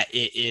that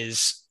it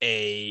is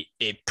a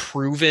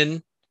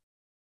proven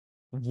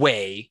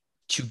way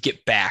to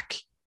get back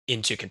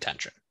into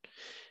contention.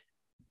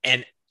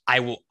 And I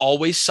will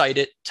always cite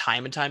it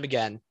time and time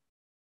again,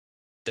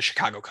 the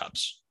Chicago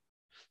Cubs.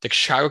 The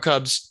Chicago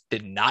Cubs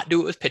did not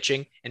do it with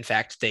pitching. In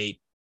fact, they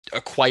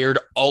acquired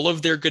all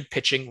of their good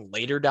pitching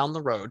later down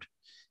the road.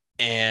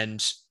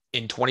 And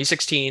in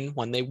 2016,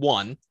 when they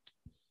won,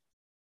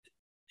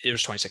 it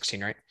was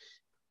 2016, right?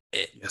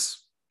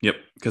 Yes. Yep.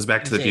 Because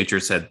Back to the Future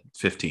said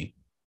 15,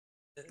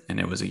 and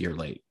it was a year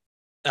late.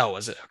 Oh,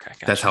 was it? Okay.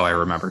 Gotcha. That's how I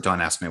remember. Don't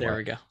ask me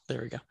why.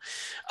 There we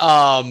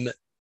go.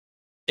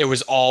 It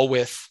was all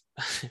with,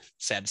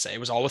 sad to say, it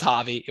was all with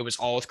Javi. It was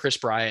all with Chris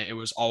Bryant. It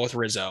was all with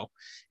Rizzo.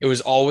 It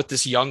was all with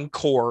this young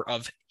core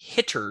of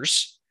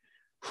hitters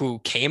who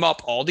came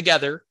up all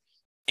together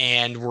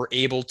and were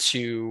able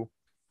to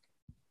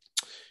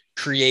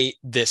create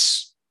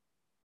this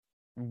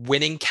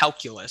winning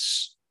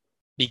calculus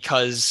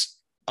because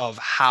of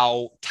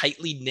how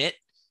tightly knit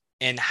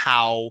and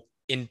how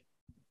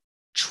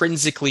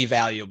intrinsically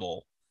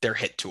valuable their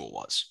hit tool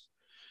was.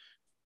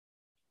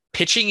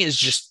 Pitching is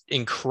just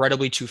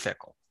incredibly too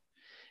fickle.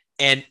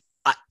 And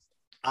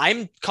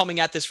I'm coming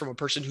at this from a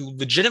person who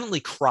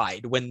legitimately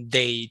cried when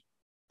they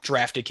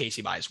drafted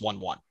Casey Mize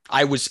 1-1.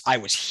 I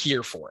was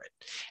here for it.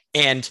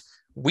 And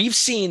we've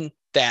seen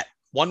that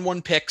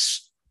 1-1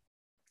 picks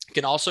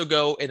can also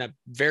go in a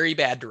very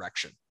bad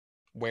direction,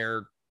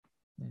 where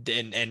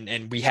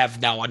and we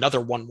have now another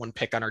 1-1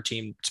 pick on our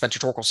team, Spencer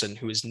Torkelson,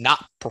 who is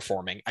not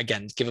performing.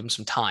 Again, give him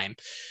some time.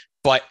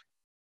 But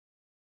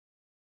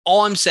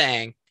all I'm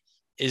saying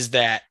is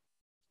that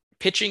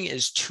pitching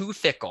is too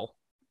fickle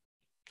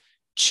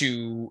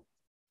to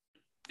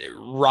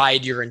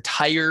ride your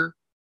entire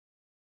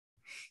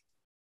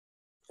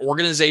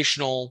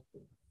organizational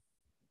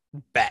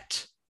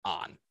bet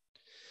on.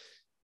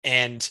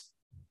 And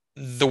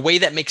the way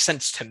that makes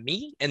sense to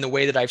me and the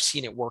way that I've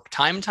seen it work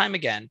time and time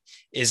again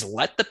is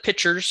let the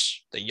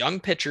pitchers, the young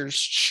pitchers,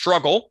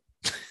 struggle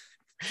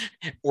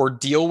or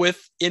deal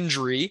with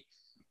injury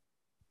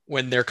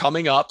when they're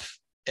coming up.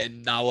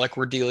 And now, like,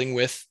 we're dealing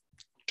with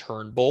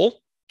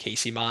Turnbull,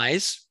 Casey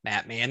Mize,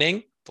 Matt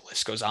Manning, the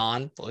list goes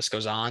on, the list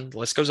goes on, the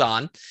list goes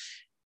on.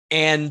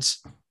 And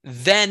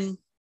then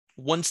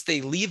once they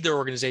leave their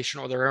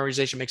organization or their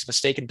organization makes a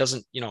mistake and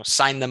doesn't,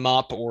 sign them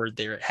up, or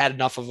they're had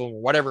enough of them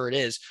or whatever it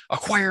is,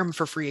 acquire them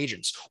for free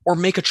agents or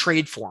make a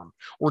trade for them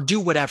or do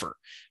whatever.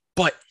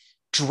 But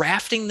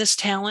drafting this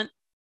talent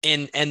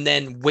and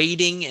then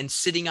waiting and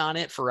sitting on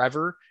it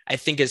forever, I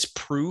think is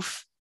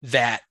proof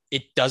that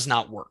it does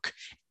not work.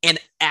 And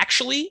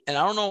actually, and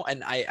I don't know,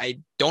 and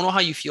I don't know how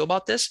you feel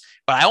about this,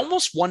 but I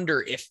almost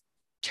wonder if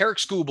Tarek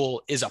Skubal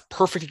is a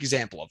perfect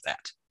example of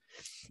that.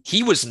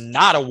 He was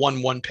not a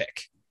 1-1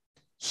 pick.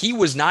 He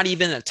was not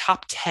even a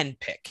top 10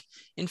 pick.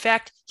 In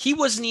fact, he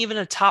wasn't even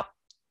a top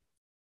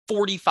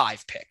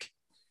 45 pick.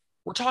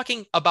 We're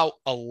talking about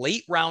a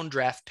late round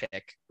draft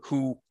pick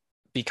who,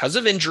 because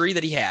of injury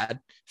that he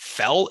had,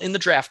 fell in the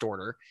draft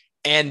order.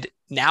 And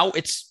now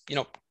it's,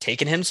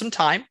 taken him some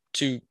time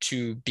to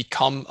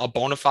become a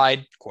bona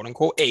fide, quote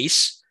unquote,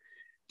 ace.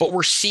 But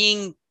we're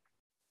seeing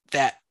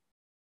that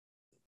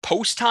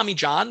post Tommy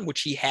John,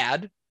 which he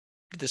had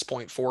at this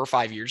point 4 or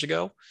 5 years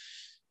ago,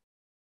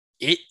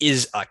 it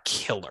is a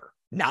killer.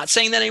 Not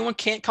saying that anyone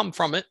can't come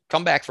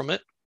back from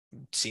it.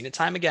 Seen it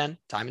time and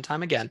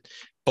time again.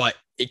 But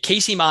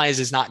Casey Mize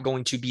is not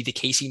going to be the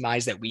Casey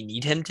Mize that we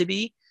need him to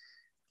be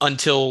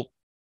until,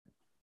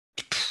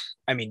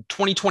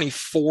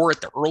 2024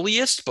 at the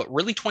earliest, but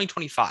really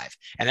 2025.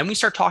 And then we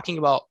start talking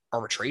about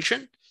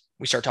arbitration.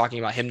 We start talking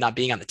about him not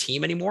being on the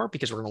team anymore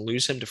because we're going to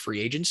lose him to free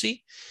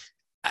agency.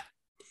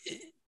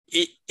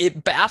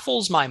 It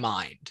baffles my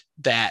mind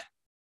that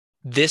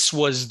this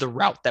was the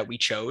route that we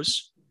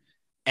chose.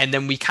 And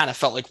then we kind of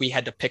felt like we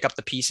had to pick up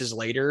the pieces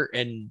later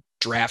and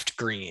draft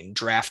Green,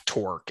 draft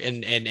Torque,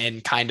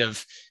 and kind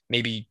of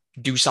maybe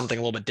do something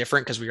a little bit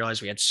different because we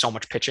realized we had so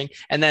much pitching,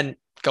 and then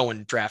go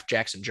and draft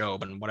Jackson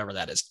Jobe and whatever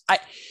that is.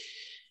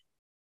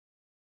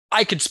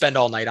 I could spend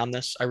all night on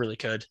this. I really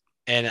could.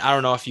 And I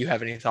don't know if you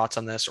have any thoughts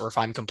on this or if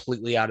I'm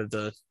completely out of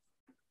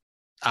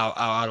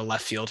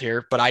left field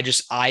here, but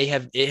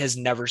it has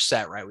never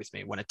sat right with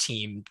me when a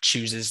team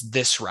chooses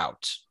this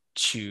route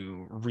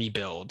to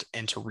rebuild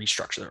and to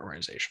restructure their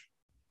organization.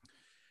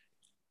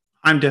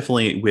 I'm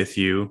definitely with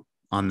you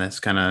on this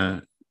kind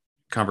of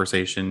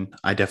conversation.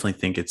 I definitely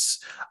think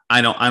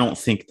I don't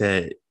think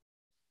that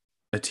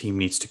a team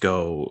needs to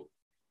go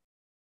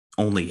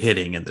only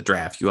hitting in the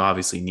draft. You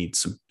obviously need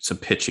some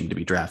pitching to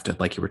be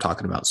drafted, like you were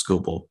talking about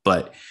Skubal,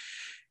 but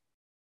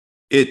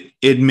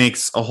it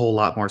makes a whole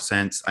lot more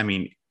sense.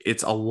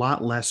 It's a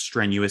lot less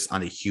strenuous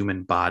on the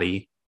human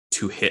body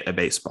to hit a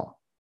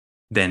baseball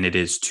than it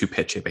is to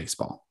pitch a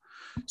baseball.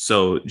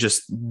 So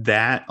just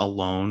that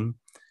alone,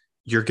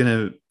 you're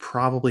going to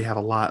probably have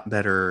a lot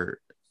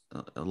better,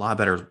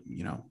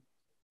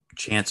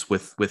 chance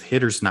with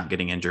hitters not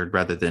getting injured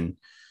rather than,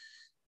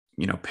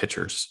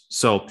 pitchers.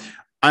 So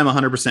I'm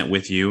 100%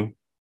 with you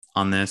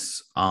on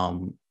this.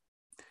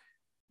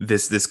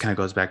 This kind of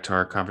goes back to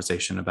our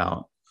conversation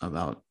about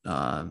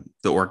the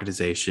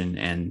organization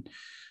and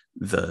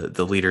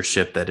the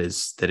leadership that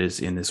is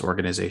in this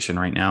organization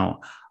right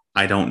now.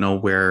 I don't know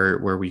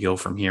where we go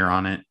from here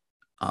on it.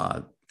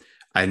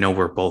 I know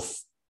we're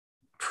both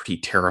pretty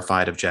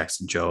terrified of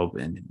Jackson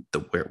Jobe and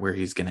where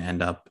he's going to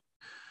end up.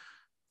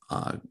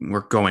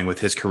 We're going with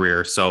his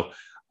career. So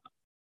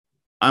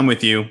I'm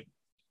with you.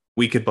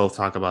 We could both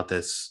talk about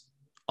this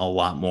a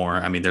lot more.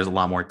 There's a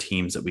lot more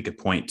teams that we could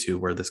point to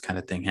where this kind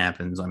of thing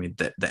happens.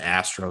 The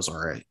Astros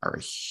are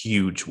a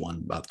huge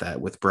one about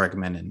that, with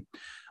Bregman and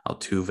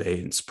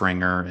Altuve and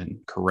Springer and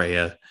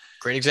Correa.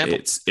 Great example.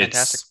 It's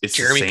fantastic. It's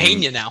Jeremy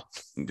Pena now.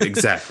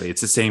 Exactly.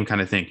 It's the same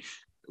kind of thing.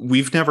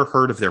 We've never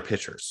heard of their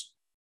pitchers.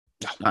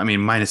 No.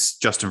 Minus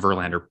Justin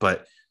Verlander,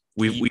 but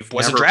we've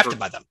wasn't never drafted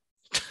by them.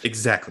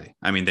 Exactly.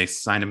 They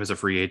signed him as a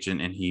free agent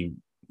and he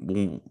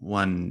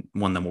won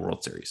them a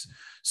World Series.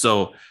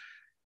 So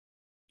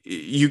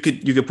you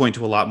could point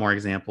to a lot more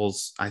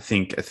examples. I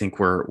think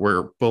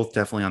we're both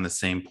definitely on the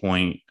same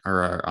point,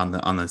 or on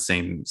the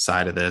same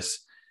side of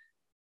this.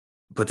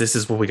 But this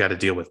is what we got to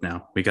deal with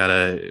now. We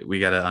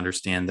gotta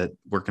understand that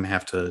we're gonna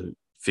have to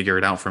figure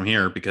it out from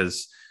here,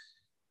 because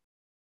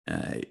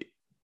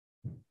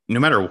no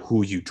matter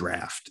who you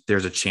draft,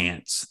 there's a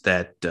chance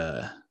that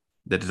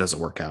it doesn't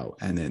work out,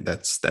 and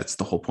that's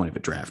the whole point of a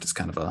draft. It's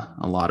kind of a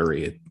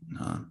lottery.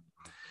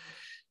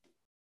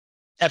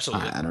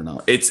 Absolutely. I don't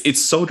know.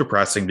 It's so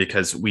depressing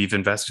because we've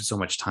invested so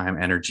much time,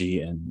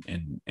 energy,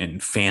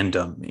 and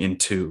fandom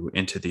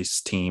into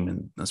this team,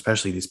 and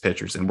especially these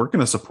pitchers, and we're going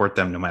to support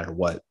them no matter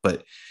what.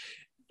 But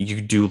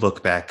you do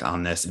look back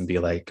on this and be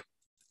like,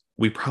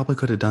 we probably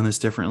could have done this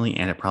differently,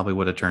 and it probably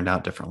would have turned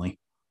out differently.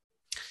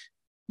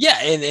 Yeah,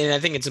 and I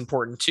think it's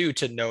important too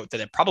to note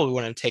that it probably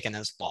wouldn't have taken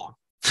as long.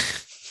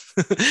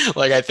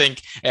 Like, I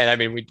think, and I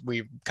mean,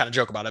 we kind of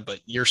joke about it,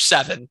 but year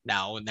 7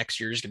 now, and next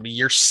year is going to be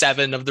year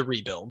 7 of the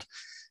rebuild.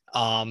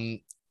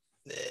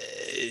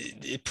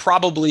 It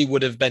probably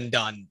would have been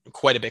done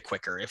quite a bit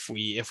quicker if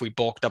we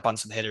bulked up on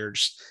some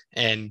hitters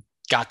and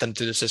got them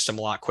through the system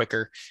a lot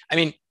quicker. I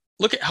mean,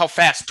 look at how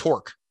fast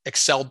Torque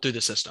excelled through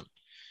the system.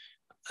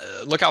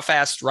 Look how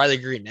fast Riley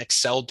Green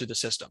excelled through the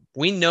system.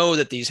 We know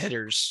that these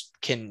hitters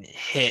can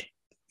hit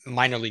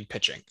minor league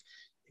pitching.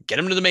 Get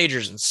them to the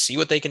majors and see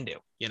what they can do,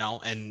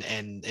 and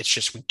it's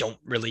just we don't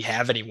really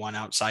have anyone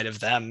outside of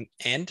them.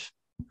 And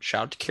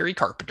shout out to Kerry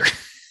Carpenter,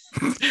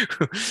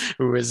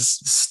 who is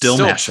still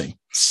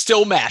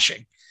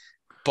mashing.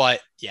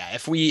 But yeah,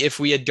 if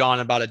we had gone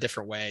about a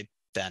different way,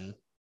 then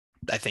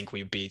I think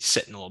we'd be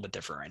sitting a little bit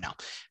different right now.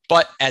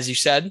 But as you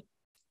said,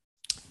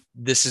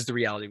 this is the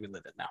reality we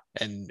live in now,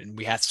 and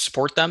we have to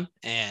support them.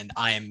 And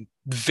I am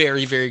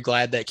very, very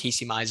glad that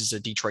Casey Mize is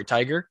a Detroit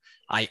Tiger.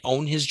 I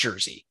own his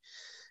jersey,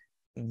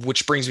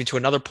 which brings me to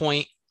another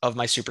point of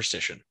my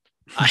superstition.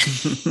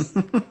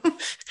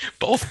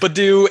 Both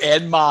Baddoo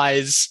and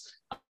Mize,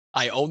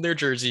 I own their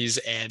jerseys,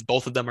 and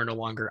both of them are no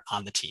longer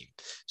on the team.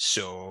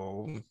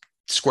 So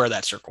square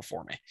that circle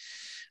for me.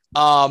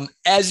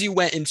 As you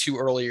went into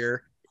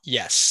earlier,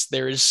 yes,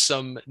 there is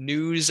some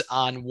news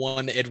on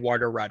one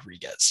Eduardo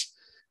Rodriguez.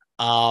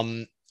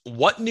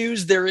 What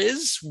news there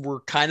is,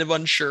 we're kind of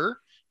unsure,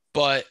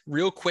 but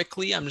real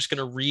quickly, I'm just going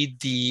to read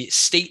the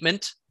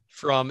statement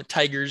from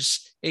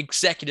Tigers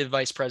executive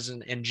vice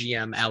president and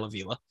GM Al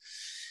Avila.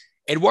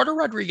 Eduardo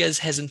Rodriguez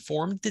has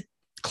informed the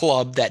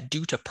club that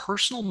due to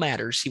personal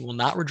matters, he will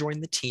not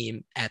rejoin the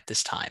team at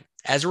this time.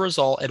 As a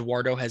result,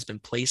 Eduardo has been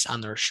placed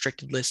on the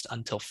restricted list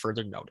until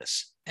further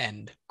notice.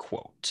 End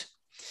quote.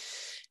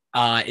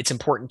 It's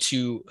important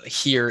to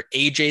hear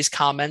AJ's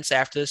comments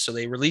after this. So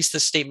they released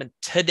this statement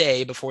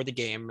today before the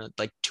game,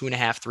 like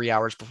 2.5, 3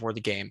 hours before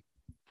the game.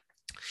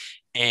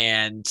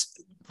 And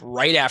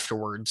right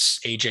afterwards,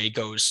 AJ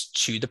goes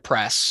to the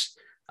press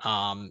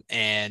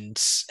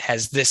and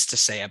has this to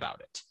say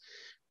about it.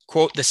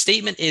 Quote, "The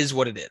statement is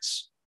what it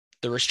is.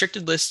 The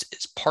restricted list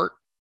is part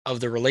of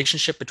the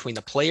relationship between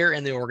the player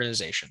and the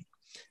organization.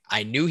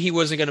 I knew he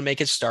wasn't going to make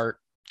his start,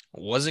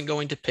 wasn't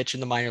going to pitch in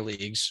the minor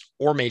leagues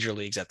or major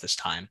leagues at this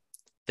time.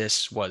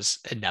 This was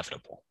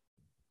inevitable."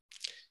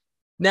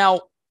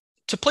 Now,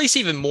 to place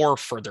even more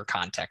further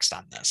context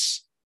on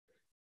this,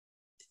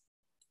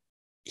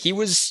 he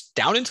was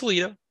down in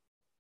Toledo.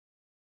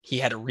 He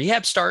had a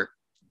rehab start.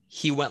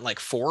 He went like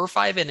 4 or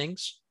 5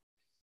 innings.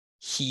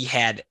 He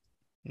had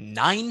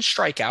 9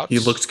 strikeouts. He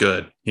looked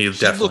good. He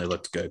definitely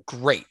looked good.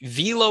 Great.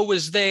 Velo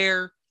was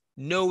there.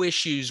 No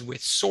issues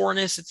with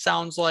soreness, it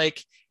sounds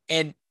like.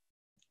 And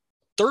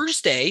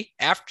Thursday,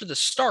 after the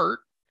start,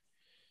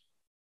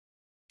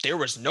 there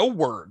was no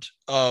word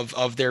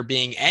of there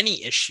being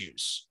any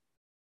issues.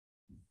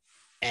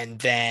 And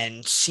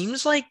then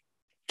seems like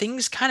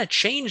things kind of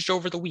changed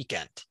over the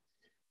weekend.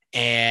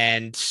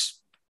 And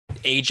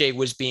AJ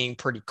was being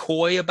pretty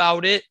coy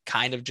about it,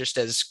 kind of just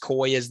as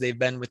coy as they've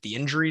been with the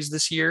injuries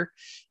this year.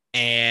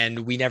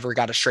 And we never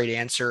got a straight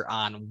answer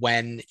on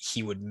when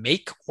he would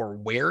make or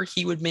where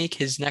he would make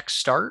his next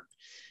start.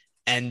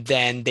 And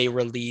then they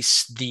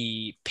released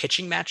the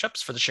pitching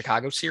matchups for the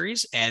Chicago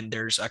series. And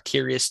there's a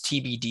curious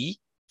TBD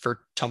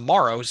for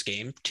tomorrow's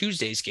game,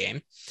 Tuesday's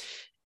game.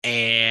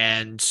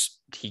 And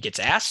he gets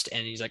asked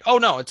and he's like, "Oh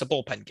no, it's a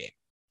bullpen game."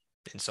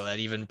 And so that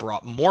even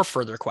brought more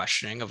further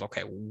questioning of,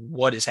 okay,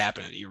 what is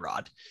happening to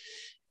Erod?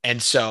 And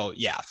so,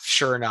 yeah,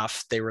 sure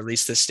enough, they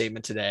released this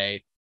statement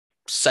today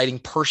citing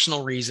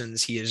personal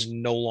reasons. He is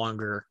no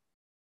longer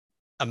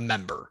a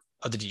member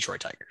of the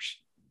Detroit Tigers.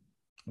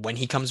 When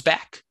he comes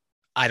back,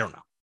 I don't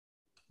know.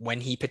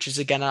 When he pitches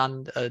again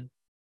on a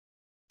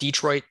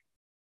Detroit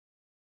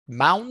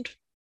mound,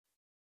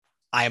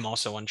 I am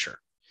also unsure.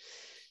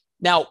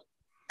 Now,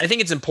 I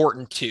think it's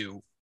important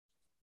to,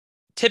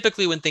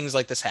 typically when things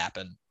like this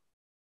happen,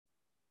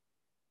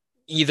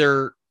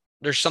 either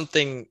there's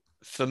something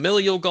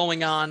familial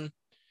going on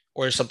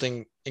or there's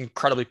something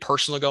incredibly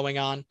personal going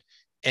on.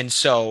 And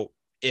so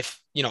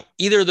if,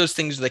 either of those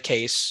things are the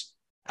case,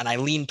 and I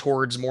lean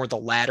towards more the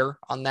latter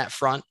on that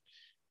front,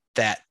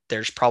 that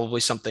there's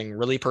probably something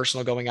really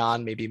personal going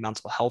on, maybe a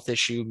mental health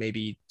issue,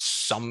 maybe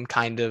some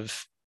kind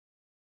of,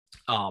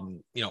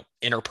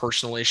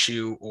 interpersonal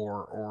issue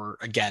or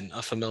again,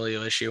 a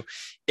familial issue.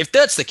 If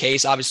that's the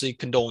case, obviously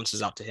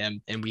condolences out to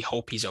him and we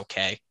hope he's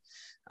okay.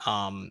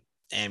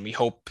 And we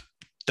hope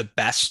the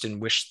best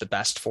and wish the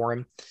best for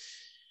him.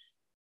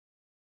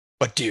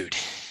 But dude,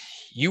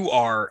 you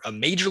are a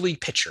major league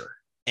pitcher.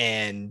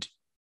 And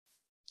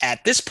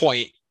at this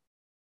point,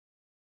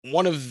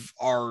 one of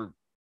our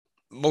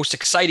most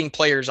exciting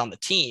players on the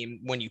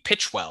team when you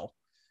pitch well.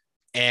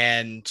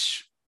 And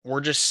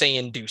we're just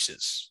saying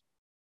deuces.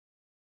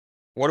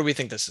 What do we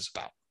think this is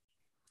about?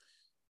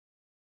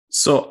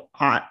 So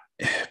I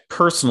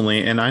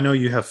personally, and I know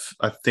you have,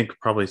 I think,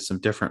 probably some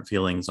different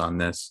feelings on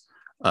this.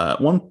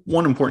 One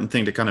important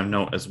thing to kind of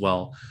note as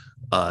well,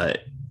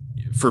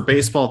 for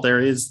baseball, there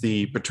is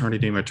the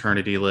paternity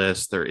maternity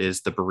list. There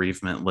is the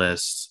bereavement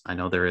list. I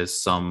know there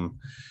is some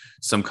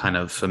kind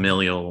of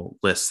familial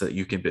list that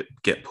you can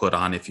get put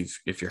on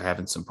if you're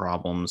having some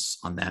problems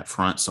on that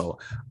front. So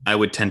I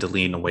would tend to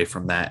lean away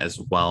from that as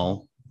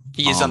well.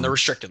 He is on the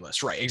restricted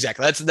list, right?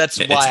 Exactly. That's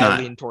why I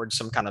lean towards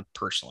some kind of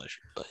personal issue.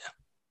 But yeah,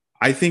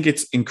 I think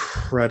it's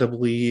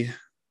incredibly.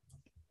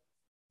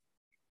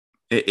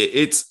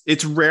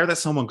 It's rare that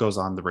someone goes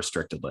on the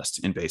restricted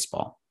list in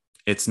baseball.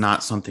 It's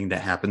not something that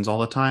happens all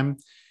the time.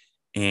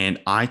 And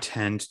I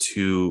tend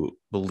to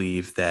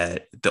believe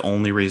that the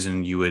only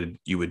reason you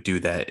would do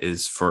that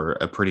is for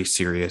a pretty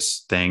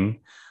serious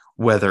thing,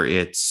 whether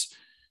it's,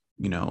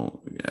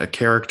 a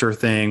character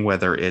thing,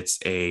 whether it's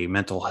a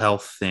mental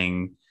health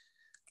thing.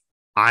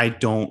 I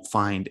don't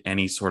find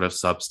any sort of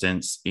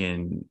substance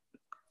in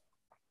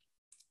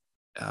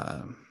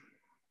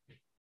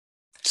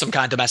some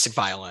kind of domestic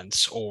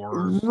violence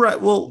or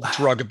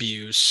drug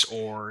abuse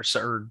or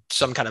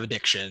some kind of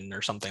addiction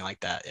or something like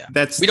that.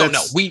 Yeah, we don't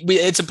know. We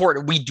it's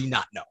important. We do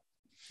not know.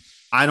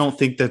 I don't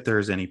think that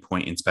there's any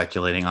point in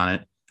speculating on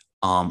it.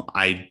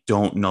 I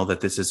don't know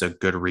that this is a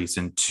good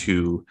reason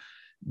to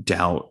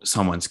doubt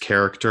someone's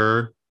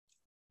character.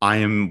 I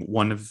am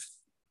one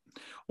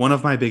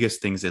of my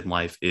biggest things in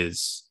life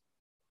is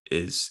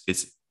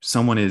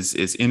someone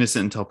is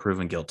innocent until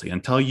proven guilty.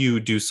 Until you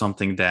do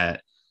something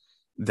that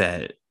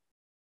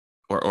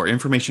or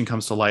information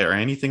comes to light or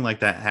anything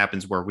like that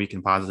happens where we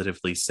can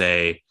positively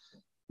say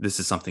this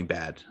is something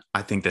bad.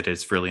 I think that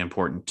it's really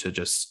important to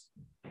just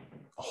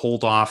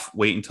hold off,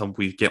 wait until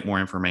we get more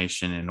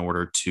information in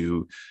order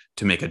to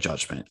make a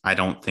judgment. I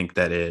don't think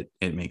that it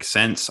makes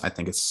sense. I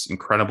think it's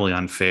incredibly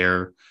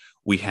unfair.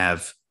 We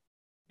have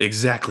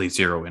exactly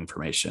zero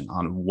information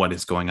on what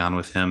is going on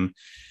with him.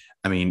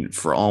 I mean,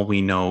 for all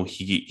we know,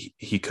 he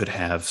could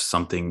have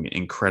something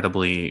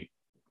incredibly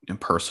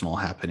impersonal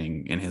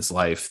happening in his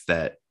life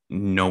that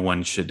no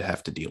one should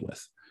have to deal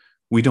with.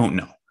 We don't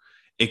know.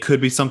 It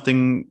could be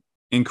something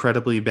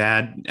incredibly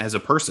bad as a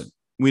person.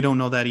 We don't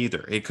know that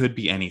either. It could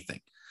be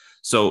anything.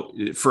 So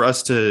for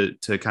us to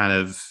kind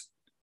of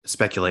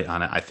speculate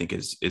on it, I think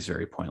is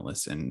very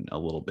pointless and a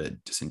little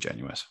bit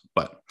disingenuous.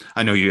 But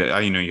I know you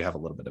have a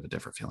little bit of a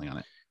different feeling on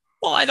it.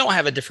 Well, I don't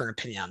have a different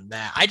opinion on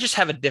that. I just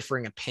have a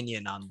differing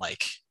opinion on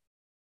like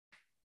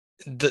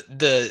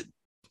the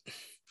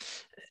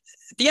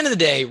at the end of the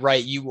day,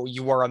 right?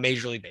 You are a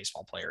Major League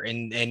Baseball player,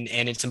 and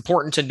it's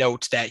important to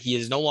note that he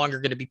is no longer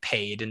going to be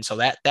paid, and so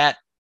that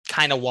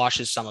kind of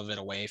washes some of it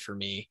away for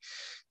me.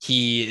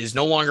 He is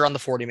no longer on the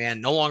 40-man,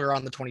 no longer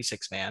on the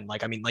 26-man.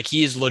 Like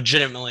he is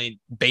legitimately,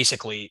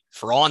 basically,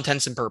 for all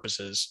intents and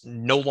purposes,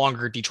 no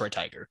longer a Detroit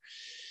Tiger.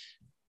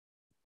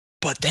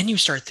 But then you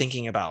start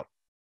thinking about,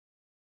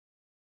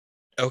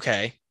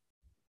 okay,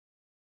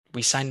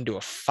 we signed into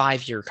a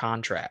 5-year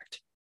contract,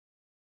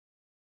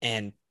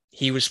 and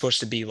he was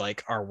supposed to be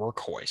like our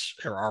workhorse,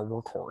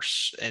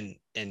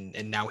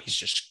 and now he's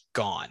just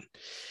gone.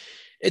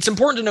 It's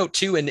important to note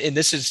too, and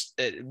this is,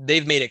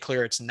 they've made it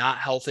clear it's not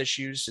health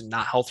issues and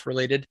not health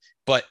related,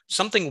 but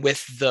something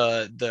with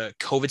the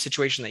COVID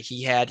situation that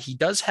he had, he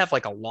does have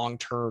like a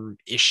long-term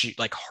issue,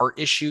 like heart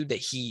issue, that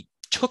he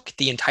took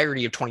the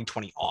entirety of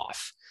 2020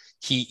 off.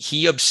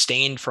 He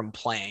abstained from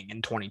playing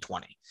in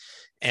 2020.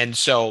 And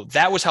so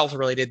that was health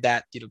related,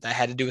 that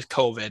had to do with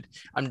COVID.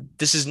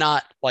 This is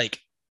not like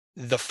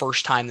the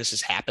first time this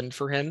has happened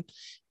for him.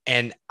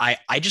 And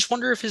I just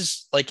wonder if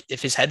his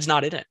head's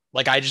not in it.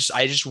 Like, I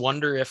just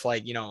wonder if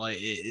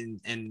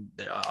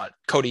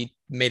Cody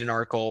made an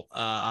article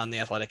on The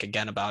Athletic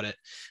again about it.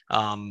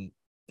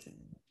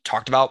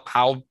 Talked about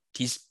how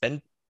he's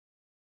been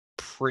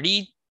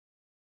pretty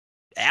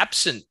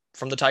absent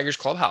from the Tigers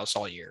clubhouse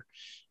all year.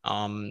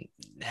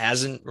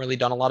 Hasn't really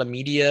done a lot of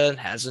media,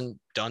 hasn't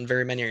done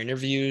very many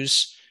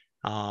interviews.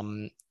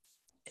 At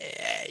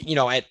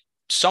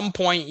some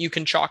point you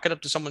can chalk it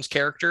up to someone's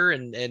character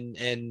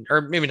and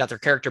or maybe not their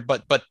character,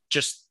 but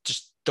just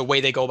the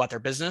way they go about their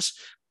business.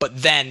 But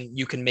then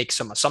you can make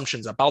some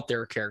assumptions about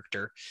their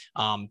character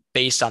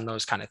based on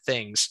those kind of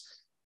things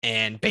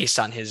and based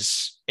on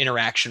his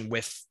interaction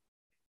with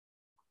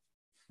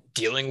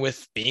dealing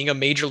with being a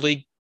major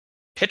league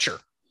pitcher.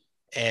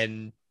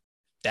 And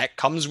that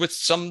comes with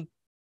some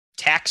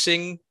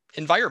taxing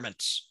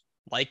environments,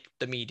 like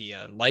the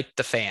media, like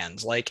the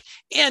fans,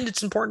 and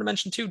it's important to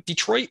mention too,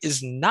 Detroit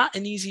is not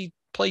an easy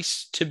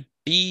place to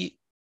be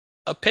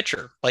a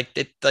pitcher.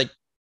 The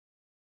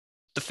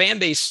fan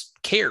base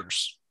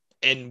cares,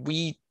 and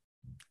we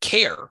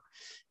care.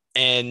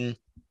 And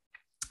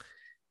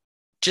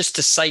just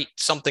to cite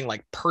something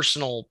like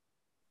personal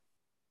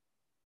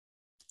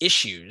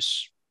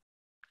issues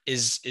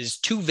is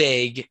too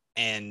vague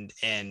and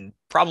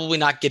probably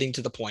not getting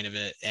to the point of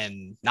it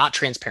and not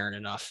transparent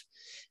enough.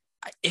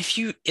 If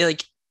you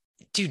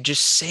dude,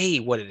 just say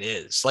what it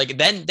is.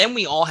 Then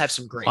we all have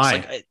some grace.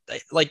 Why?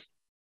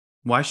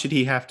 Why should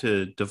he have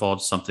to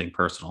divulge something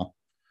personal?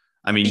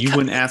 I mean, you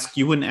wouldn't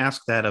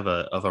ask that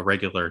of a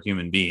regular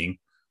human being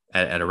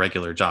at a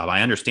regular job.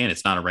 I understand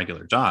it's not a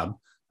regular job.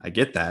 I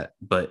get that,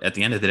 but at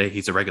the end of the day,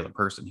 he's a regular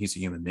person. He's a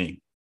human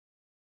being.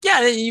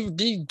 Yeah,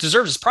 he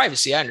deserves his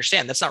privacy. I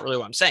understand. That's not really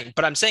what I'm saying.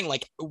 But I'm saying,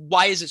 like,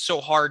 why is it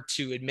so hard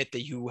to admit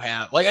that you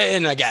have, like,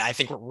 and again, I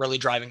think we're really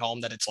driving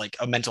home that it's like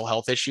a mental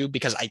health issue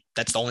because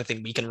that's the only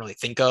thing we can really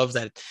think of,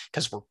 that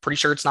because we're pretty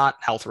sure it's not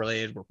health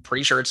related. We're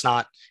pretty sure it's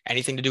not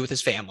anything to do with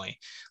his family.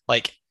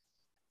 Like,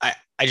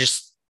 I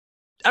just,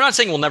 I'm not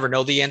saying we'll never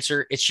know the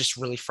answer. It's just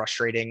really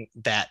frustrating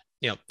that,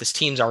 this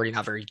team's already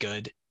not very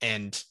good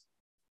and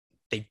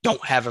they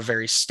don't have a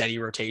very steady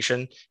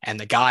rotation. And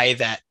the guy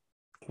that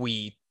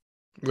we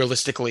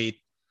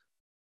realistically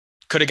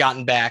could have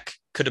gotten back,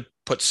 could have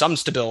put some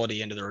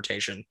stability into the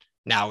rotation,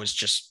 now is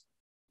just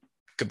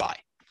goodbye.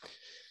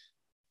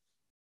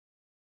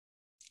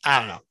 I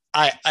don't know.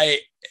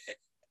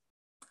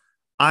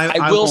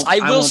 I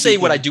will say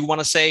what I do want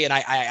to say, and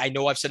I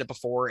know I've said it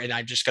before, and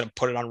I'm just going to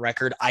put it on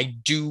record. I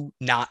do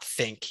not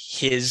think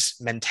his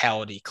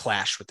mentality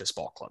clashed with this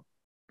ball club,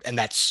 and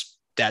that's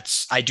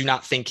I do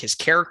not think his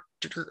character.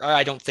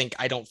 I don't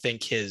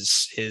think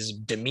his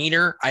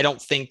demeanor. I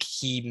don't think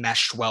he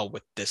meshed well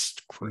with this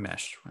crew.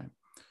 Meshed, right?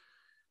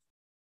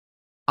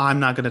 I'm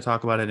not going to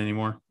talk about it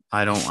anymore.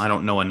 I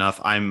don't know enough.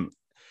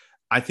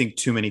 I think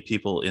too many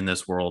people in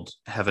this world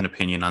have an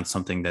opinion on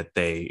something that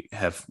they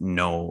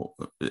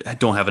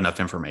don't have enough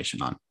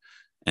information on.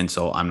 And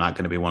so I'm not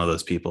going to be one of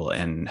those people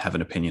and have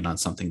an opinion on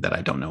something that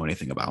I don't know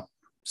anything about.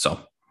 So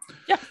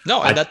yeah,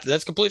 no,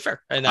 that's completely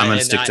fair. And I'm going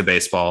to stick to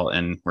baseball,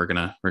 and we're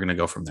going to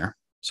go from there.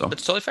 So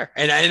that's totally fair.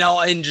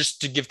 And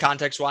just to give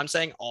context to what I'm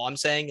saying, all I'm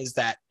saying is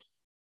that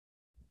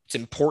it's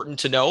important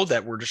to know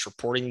that we're just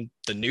reporting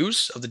the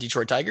news of the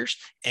Detroit Tigers.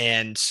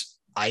 And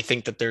I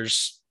think that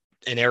there's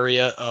an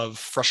area of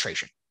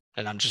frustration,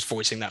 and I'm just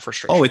voicing that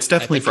frustration. Oh, it's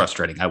definitely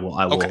frustrating. I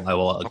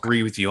will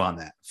agree with you on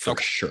that for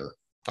sure.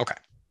 Okay.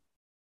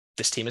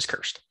 This team is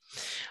cursed.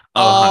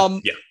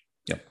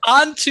 Yeah.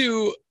 On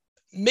to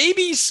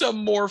maybe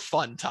some more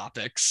fun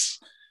topics.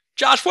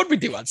 Josh, what did we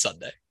do on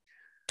Sunday?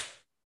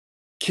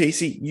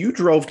 Casey, you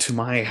drove to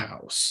my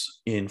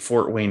house in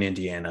Fort Wayne,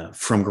 Indiana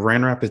from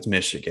Grand Rapids,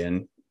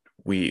 Michigan.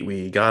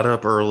 We got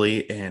up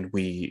early and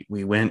we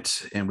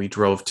went and we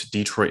drove to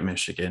Detroit,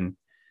 Michigan,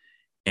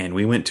 and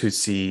we went to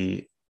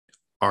see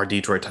our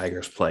Detroit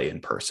Tigers play in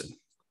person.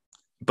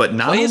 But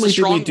not only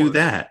did we do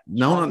that,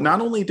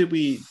 not only did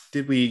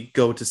we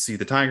go to see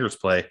the Tigers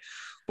play,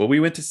 but we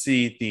went to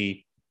see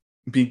the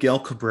Miguel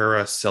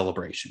Cabrera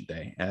celebration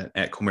day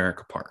at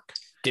Comerica Park.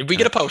 Did we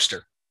get a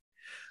poster?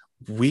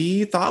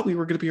 We thought we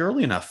were going to be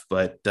early enough,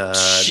 but no.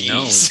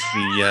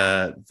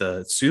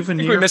 The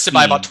souvenir. I think we missed it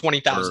by about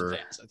 20,000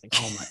 fans. I think.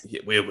 Oh my!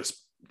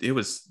 It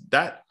was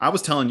that I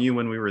was telling you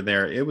when we were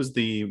there. It was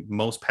the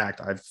most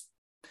packed I've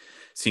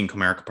seen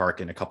Comerica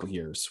Park in a couple of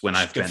years. When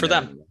I've been for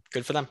there. them.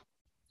 Good for them.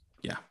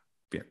 Yeah.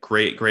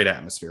 Great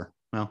atmosphere.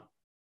 Well,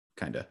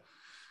 kind of.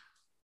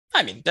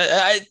 I mean,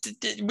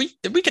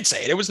 we could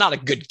say it. It was not a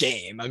good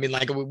game. I mean,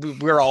 like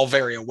we're all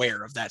very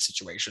aware of that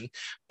situation,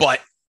 but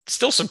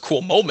still some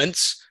cool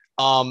moments.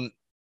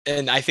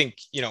 And I think,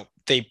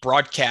 they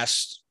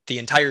broadcast the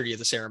entirety of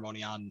the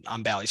ceremony on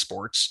Bally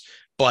Sports,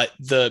 but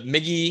the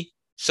Miggy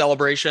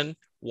celebration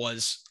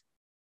was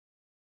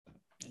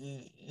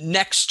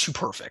next to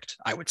perfect,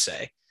 I would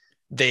say.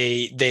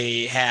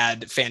 They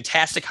had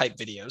fantastic hype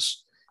videos.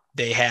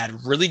 They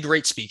had really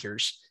great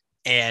speakers,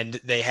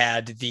 and they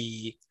had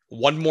the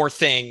one more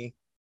thing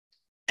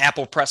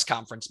Apple press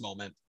conference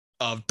moment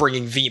of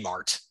bringing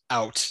V-Mart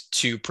out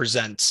to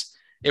present.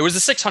 It was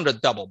the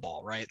 600 double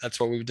ball, right? That's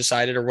what we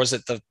decided, or was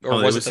it the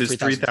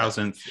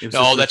 3,000?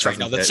 No, that's right.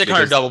 No, the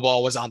 600 double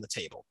ball was on the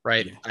table,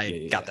 right? Yeah,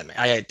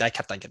 I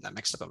kept thinking that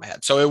mixed up in my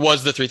head. So it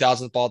was the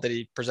 3,000th ball that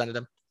he presented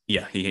him.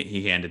 Yeah,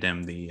 he handed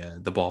him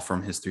the ball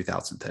from his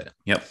 3,000th hit.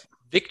 Yep.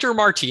 Victor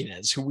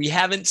Martinez, who we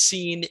haven't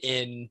seen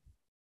in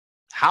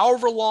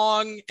however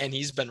long, and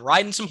he's been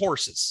riding some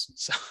horses.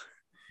 So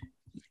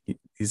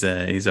he's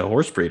a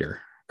horse breeder.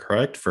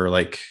 Correct, for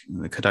like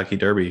the Kentucky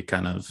Derby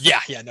kind of. He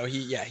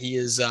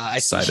is. I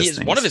think he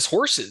is one of his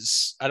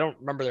horses. I don't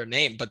remember their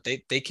name, but they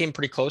came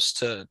pretty close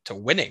to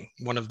winning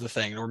one of the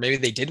thing, or maybe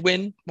they did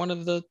win one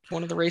of the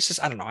races.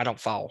 I don't know. I don't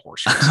follow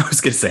horse racing. I was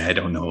gonna say I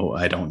don't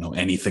know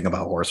anything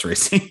about horse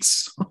racing,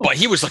 so. But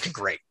he was looking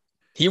great.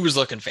 He was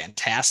looking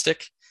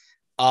fantastic.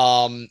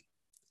 The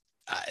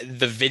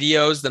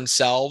videos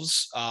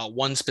themselves,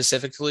 one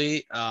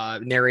specifically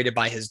narrated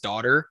by his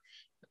daughter,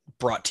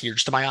 brought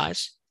tears to my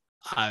eyes.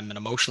 I'm an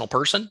emotional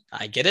person.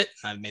 I get it.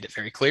 I've made it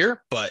very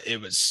clear, but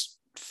it was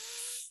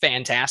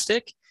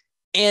fantastic.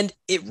 And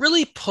it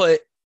really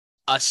put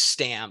a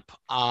stamp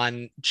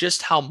on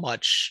just how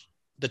much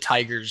the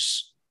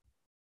Tigers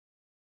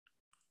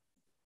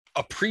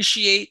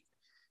appreciate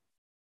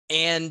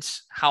and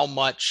how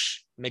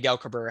much Miguel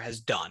Cabrera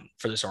has done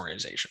for this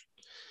organization.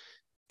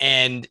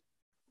 And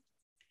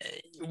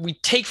we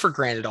take for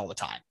granted all the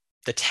time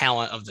the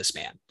talent of this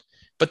man.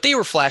 But they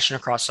were flashing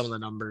across some of the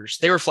numbers.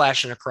 They were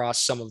flashing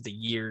across some of the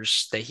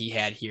years that he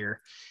had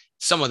here,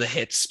 some of the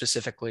hits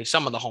specifically,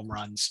 some of the home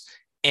runs.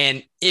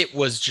 And it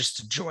was just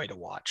a joy to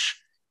watch.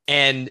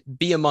 and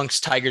be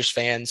amongst Tigers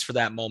fans for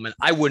that moment.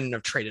 I wouldn't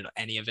have traded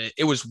any of it.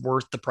 It was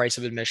worth the price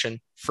of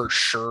admission for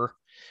sure.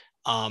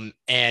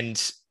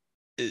 And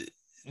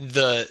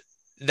the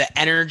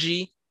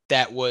energy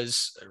that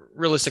was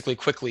realistically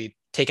quickly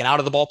taken out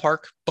of the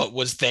ballpark, but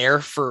was there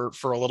for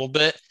a little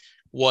bit,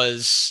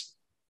 was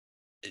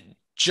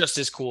just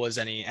as cool as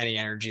any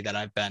energy that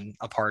I've been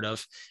a part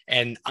of.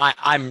 And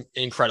I'm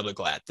incredibly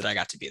glad that I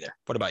got to be there.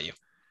 What about you?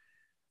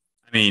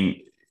 I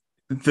mean,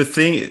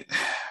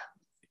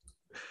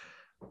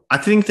 I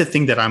think the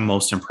thing that I'm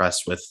most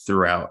impressed with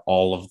throughout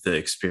all of the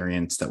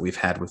experience that we've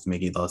had with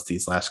Miggy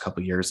these last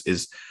couple of years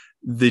is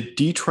the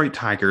Detroit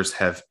Tigers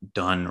have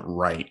done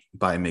right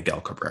by Miguel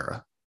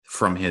Cabrera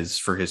for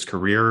his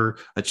career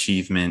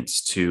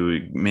achievements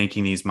to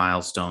making these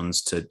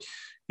milestones to,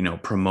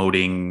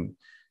 promoting,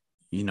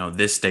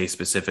 this day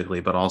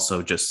specifically, but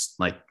also just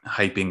like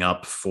hyping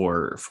up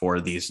for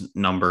these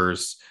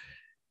numbers.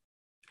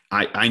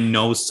 I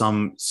know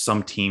some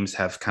teams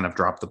have kind of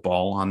dropped the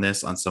ball on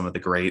this, on some of the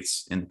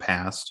greats in the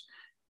past.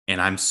 And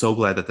I'm so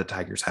glad that the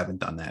Tigers haven't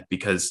done that,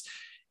 because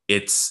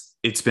it's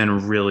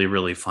been really,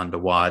 really fun to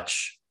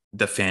watch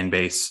the fan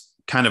base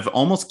kind of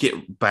almost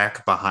get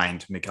back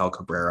behind Miguel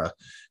Cabrera,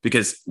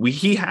 because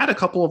he had a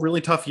couple of really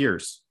tough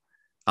years.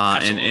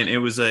 And it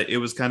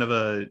was kind of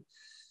a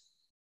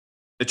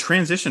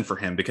transition for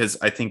him, because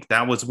I think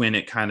that was when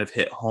it kind of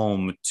hit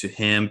home to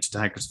him, to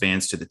Tigers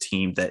fans, to the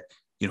team, that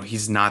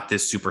he's not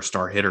this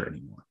superstar hitter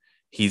anymore.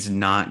 He's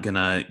not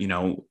gonna,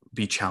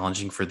 be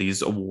challenging for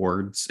these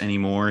awards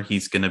anymore.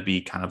 He's gonna be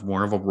kind of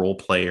more of a role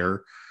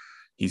player.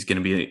 He's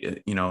gonna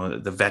be,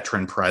 the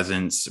veteran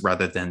presence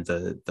rather than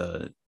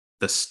the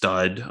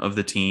stud of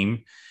the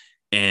team.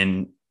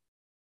 And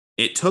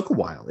it took a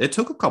while. It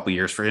took a couple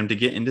years for him to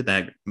get into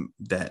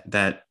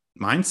that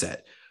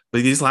mindset.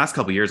 But these last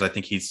couple of years, I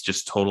think he's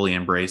just totally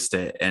embraced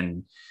it,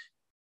 and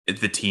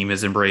the team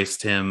has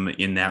embraced him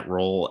in that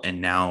role. And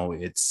now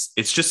it's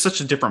just such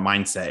a different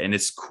mindset, and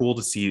it's cool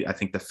to see. I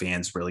think the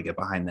fans really get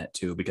behind that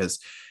too, because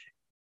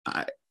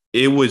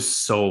it was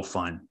so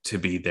fun to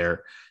be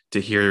there, to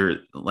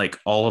hear like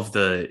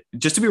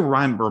just to be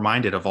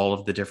reminded of all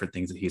of the different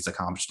things that he's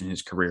accomplished in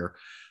his career.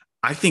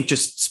 I think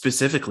just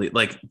specifically,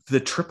 like, the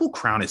Triple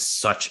Crown is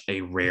such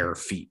a rare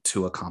feat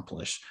to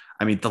accomplish.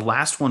 I mean, the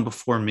last one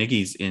before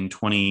Miggy's in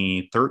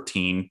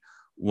 2013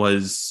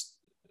 was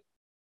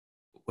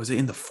it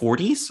in the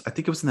 40s? I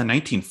think it was in the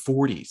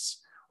 1940s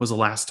was the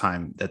last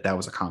time that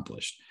was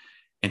accomplished.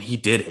 And he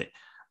did it.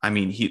 I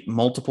mean, he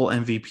multiple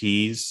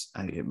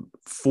MVPs,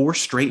 4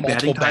 straight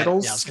batting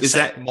titles. Yeah, I was gonna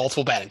say,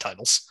 multiple batting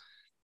titles.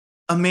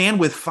 A man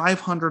with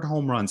 500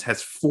 home runs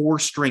has 4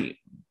 straight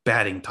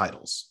batting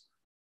titles.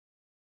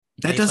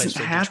 That doesn't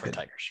happen.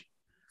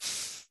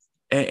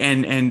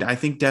 And I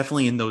think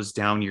definitely in those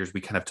down years,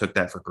 we kind of took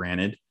that for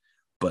granted.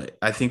 But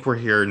I think we're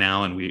here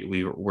now, and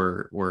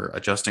we're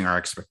adjusting our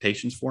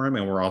expectations for him,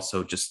 and we're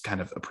also just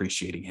kind of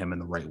appreciating him in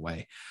the right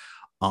way.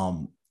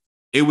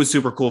 It was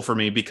super cool for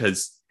me,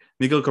 because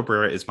Miguel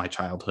Cabrera is my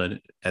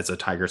childhood as a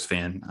Tigers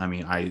fan. I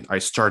mean, I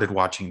started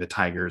watching the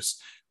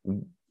Tigers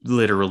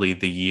literally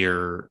the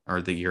year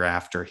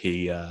after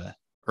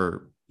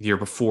or year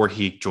before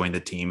he joined the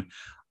team.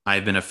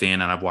 I've been a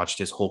fan, and I've watched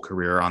his whole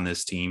career on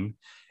this team,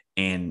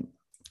 and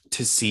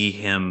to see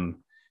him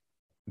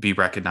be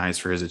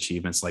recognized for his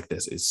achievements like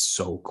this is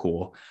so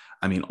cool.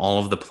 I mean, all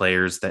of the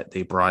players that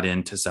they brought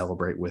in to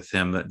celebrate with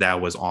him,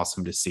 that was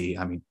awesome to see.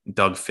 I mean,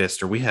 Doug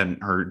Fister, we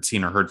hadn't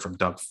seen or heard from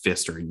Doug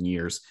Fister in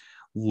years.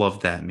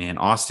 Love that, man.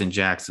 Austin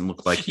Jackson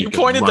looked like you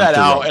pointed that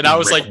out, and I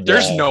was like,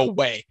 "There's no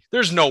way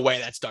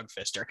that's Doug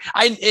Fister."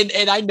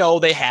 I know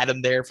they had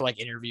him there for like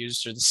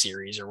interviews or the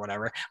series or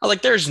whatever. I was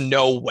like, "There's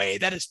no way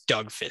that is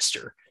Doug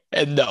Fister."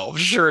 And no,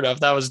 sure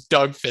enough, that was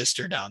Doug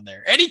Fister down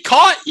there, and he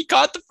caught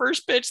the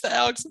first pitch that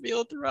Alex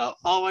Avila threw out.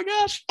 Oh my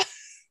gosh,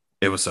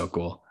 it was so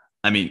cool.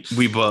 I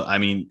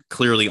mean,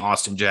 clearly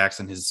Austin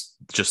Jackson has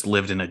just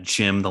lived in a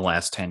gym the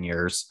last 10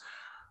 years.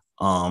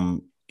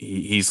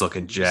 He's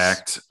looking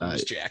jacked.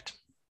 He's jacked.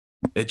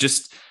 It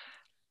just,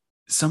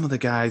 some of the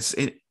guys,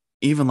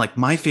 even like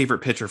my favorite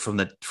pitcher from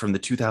the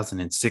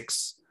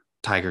 2006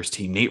 Tigers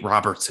team, Nate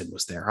Robertson,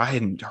 was there. I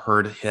hadn't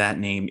heard that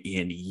name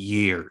in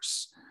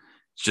years.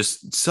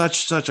 Just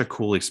such a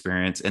cool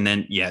experience. And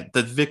then, yeah,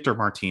 the Victor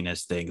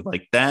Martinez thing,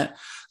 like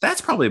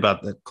that's probably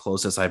about the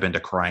closest I've been to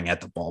crying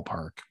at the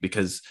ballpark,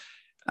 because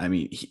I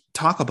mean,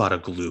 talk about a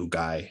glue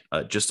guy,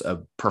 just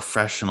a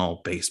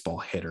professional baseball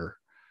hitter,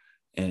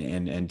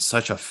 and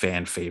such a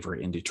fan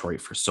favorite in Detroit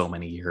for so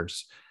many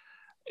years.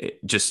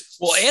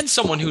 And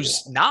someone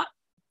who's not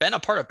been a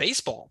part of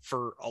baseball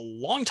for a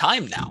long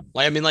time now.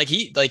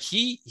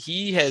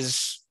 He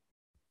has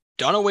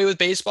done away with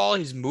baseball.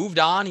 He's moved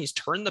on. He's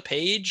turned the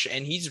page,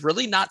 and he's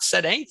really not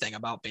said anything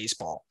about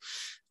baseball.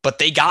 But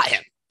they got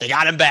him. They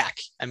got him back.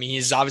 I mean,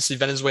 he's obviously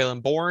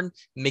Venezuelan born.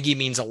 Miggy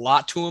means a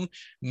lot to him.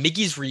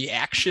 Miggy's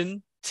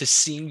reaction to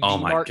seeing Oh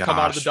my V-Mark come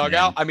out of the gosh,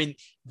 dugout. man. I mean,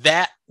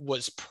 that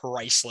was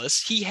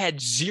priceless. He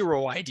had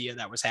zero idea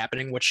that was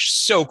happening, which is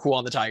so cool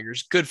on the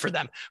Tigers. Good for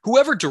them.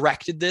 Whoever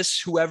directed this,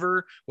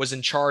 whoever was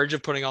in charge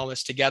of putting all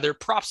this together,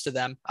 props to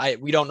them.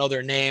 We don't know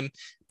their name,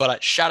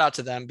 but shout out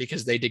to them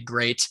because they did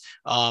great.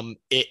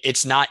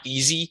 It's not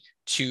easy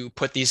to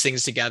put these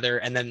things together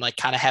and then like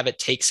kind of have it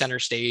take center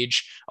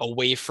stage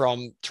away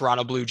from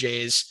Toronto Blue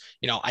Jays.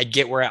 I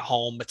get we're at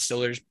home, but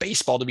still there's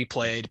baseball to be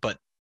played. But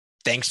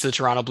thanks to the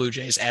Toronto Blue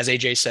Jays, as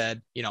AJ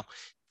said,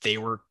 they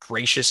were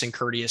gracious and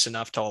courteous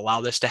enough to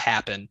allow this to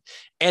happen.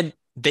 And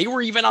they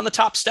were even on the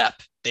top step.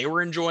 They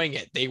were enjoying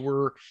it. They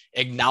were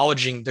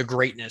acknowledging the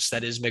greatness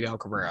that is Miguel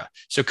Cabrera.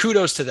 So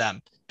kudos to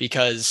them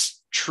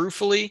because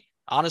truthfully,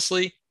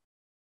 honestly,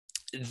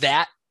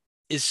 that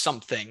is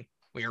something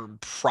we are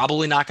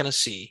probably not going to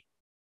see.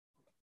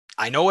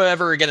 I know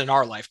ever again in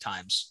our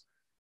lifetimes,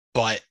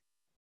 but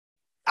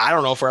I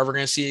don't know if we're ever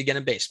going to see it again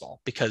in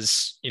baseball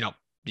because,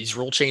 these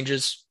rule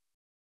changes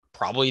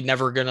probably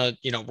never going to,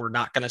 we're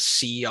not going to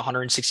see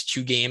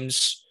 162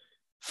 games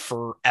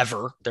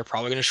forever. They're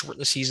probably going to shorten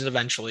the season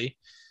eventually.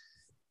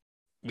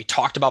 We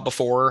talked about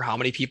before how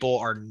many people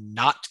are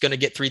not going to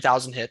get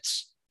 3,000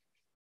 hits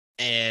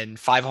and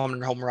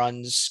 500 home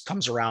runs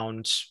comes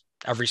around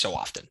every so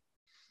often.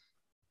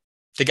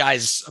 The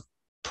guy's a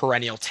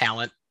perennial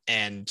talent,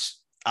 and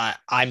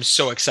I'm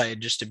so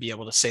excited just to be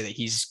able to say that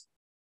he's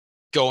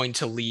going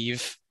to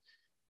leave,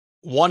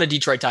 one, a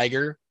Detroit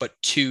Tiger, but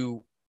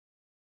two,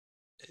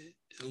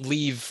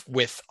 leave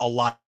with a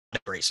lot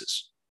of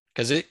braces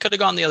because it could have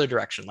gone the other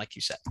direction, like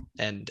you said,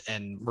 and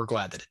we're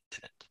glad that it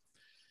didn't.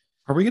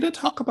 Are we going to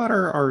talk about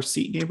our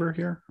seat neighbor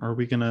here? Or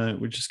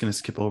we're just going to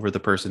skip over the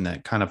person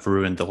that kind of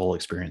ruined the whole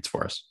experience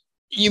for us?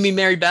 You mean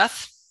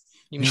Mary-Beth?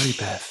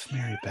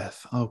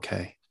 Mary-Beth.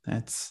 Okay.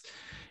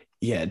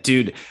 Yeah,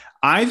 dude,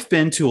 I've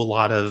been to a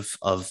lot of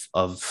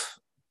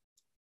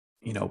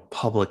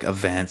public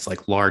events,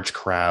 like large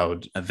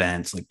crowd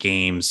events, like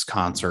games,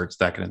 concerts,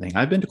 that kind of thing.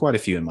 I've been to quite a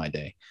few in my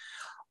day.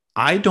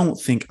 I don't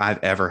think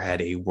I've ever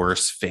had a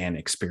worse fan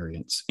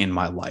experience in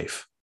my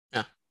life.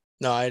 Yeah,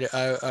 no, I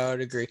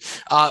would agree.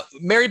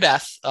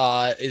 Mary-Beth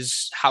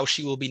is how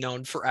she will be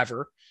known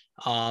forever.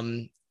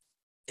 Probably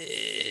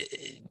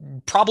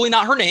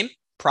not her name.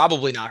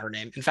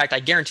 In fact, I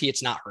guarantee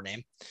it's not her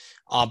name.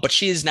 But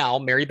she is now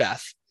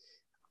Mary-Beth.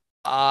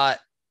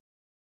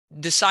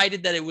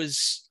 Decided that it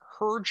was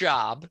her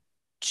job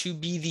to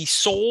be the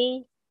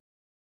sole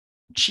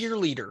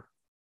cheerleader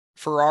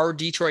for our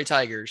Detroit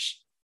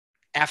Tigers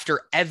after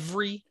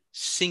every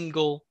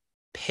single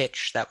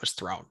pitch that was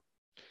thrown.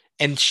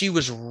 And she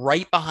was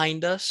right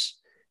behind us,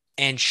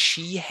 and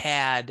she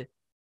had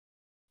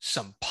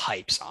some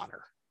pipes on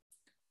her.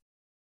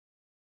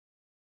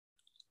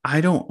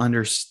 I don't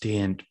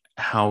understand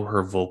how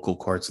her vocal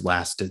cords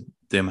lasted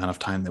the amount of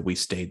time that we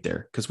stayed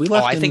there, because we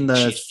left in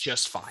the she's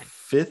just fine.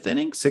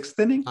 Sixth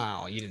inning.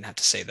 Oh, you didn't have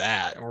to say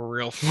that. We're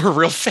real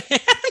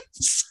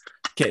fans.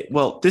 Okay,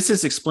 well, this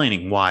is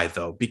explaining why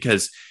though,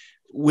 because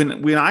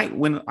when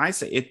I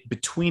say it,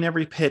 between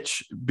every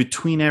pitch,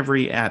 between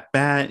every at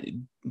bat,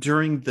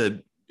 between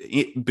the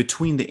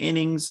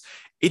innings,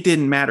 it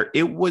didn't matter.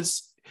 It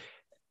was,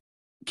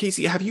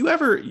 Casey, have you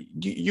ever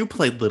you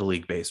played Little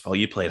League baseball?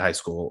 You played high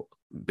school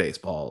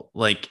baseball.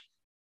 Like,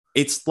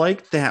 it's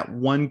like that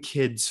one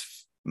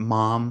kid's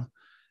mom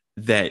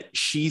that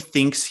she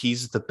thinks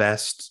he's the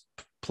best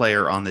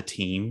player on the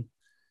team,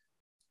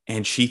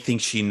 and she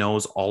thinks she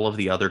knows all of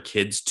the other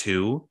kids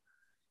too.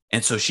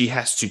 And so she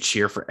has to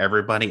cheer for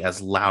everybody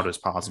as loud as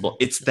possible.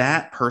 It's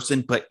that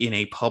person, but in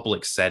a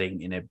public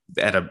setting,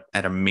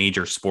 at a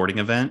major sporting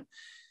event.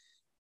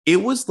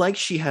 It was like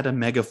she had a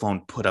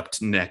megaphone put up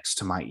next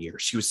to my ear.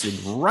 She was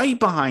sitting right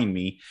behind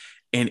me,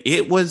 and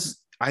it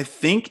was, I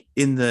think,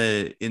 in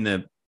the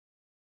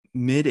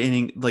mid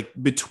inning, like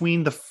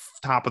between the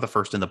top of the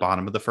first and the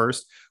bottom of the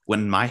first,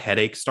 when my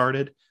headache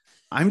started.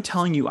 I'm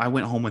telling you, I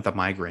went home with a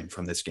migraine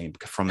from this game,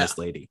 from this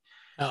lady.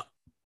 Oh.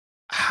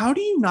 How do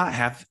you not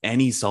have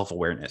any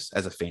self-awareness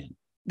as a fan?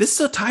 This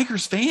is a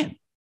Tigers fan.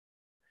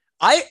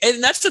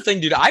 And that's the thing,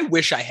 dude. I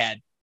wish I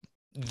had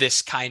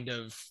this kind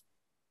of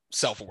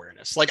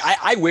self-awareness. Like,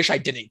 I wish I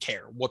didn't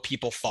care what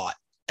people thought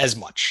as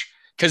much,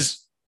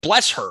 because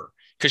bless her,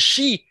 because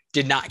she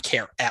did not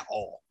care at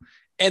all.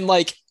 And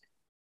like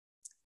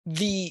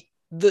the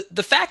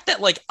fact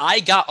that like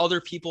I got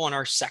other people in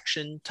our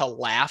section to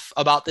laugh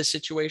about this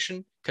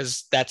situation,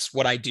 because that's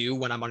what I do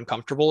when I'm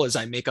uncomfortable, is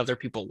I make other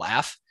people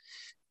laugh.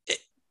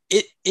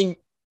 It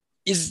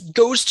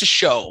goes to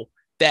show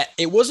that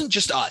it wasn't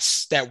just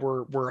us that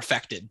were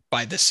affected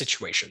by this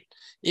situation.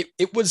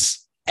 It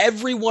was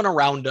everyone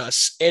around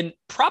us, and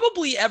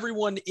probably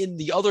everyone in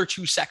the other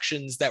two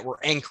sections that were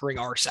anchoring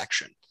our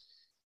section.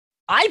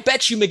 I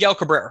bet you Miguel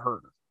Cabrera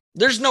heard her.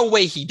 There's no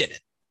way he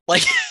didn't.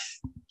 Like,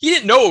 he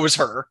didn't know it was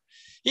her.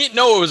 He didn't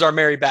know it was our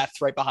Mary-Beth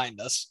right behind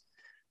us.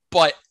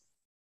 But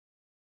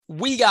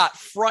we got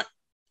front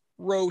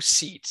row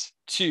seat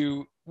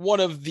to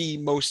one of the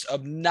most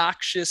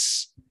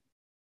obnoxious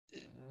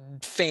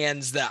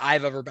fans that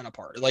I've ever been a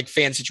part of, like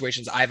fan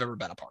situations I've ever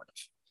been a part of.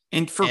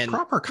 And for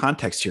proper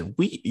context here,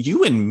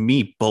 you and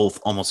me both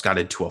almost got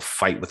into a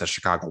fight with a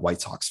Chicago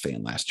White Sox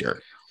fan last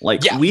year.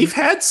 Like, we've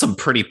had some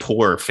pretty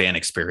poor fan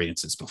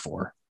experiences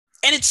before.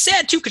 And it's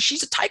sad too, because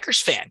she's a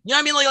Tigers fan. You know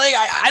what I mean? Like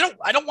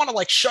I don't want to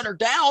like shut her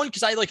down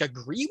because I like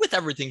agree with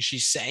everything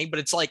she's saying, but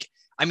it's like,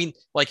 I mean,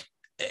 like,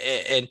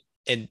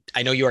 and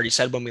I know you already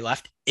said when we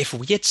left, if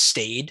we had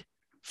stayed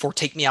for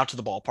Take Me Out to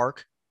the Ballpark,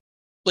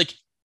 like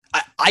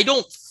I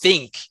don't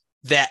think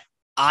that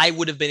I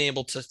would have been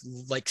able to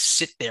like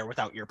sit there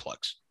without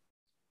earplugs.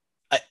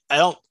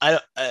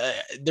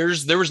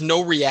 There was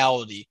no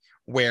reality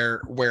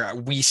where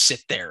we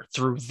sit there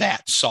through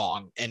that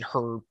song and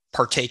her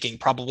partaking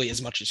probably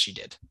as much as she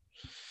did.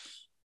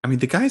 I mean,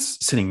 the guys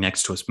sitting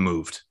next to us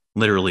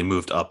literally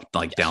moved up,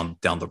 like down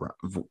the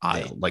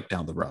aisle, like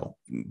down the row.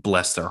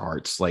 Bless their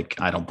hearts. Like,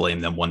 I don't blame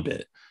them one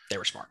bit. They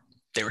were smart.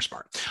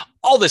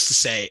 All this to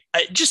say,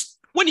 just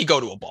when you go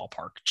to a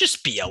ballpark,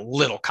 just be a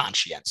little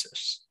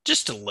conscientious,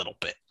 just a little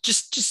bit.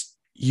 Just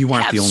you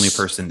aren't the only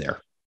person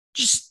there.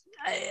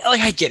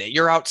 I get it.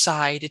 You're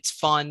outside. It's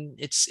fun.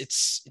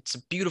 It's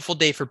a beautiful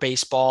day for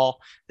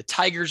baseball. The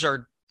Tigers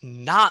are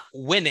not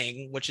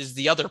winning, which is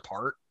the other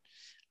part.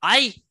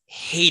 I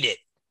hate it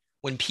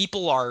when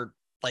people are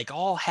like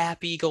all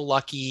happy go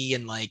lucky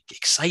and like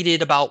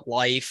excited about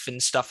life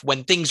and stuff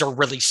when things are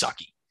really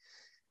sucky.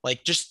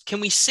 Like, just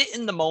can we sit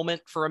in the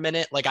moment for a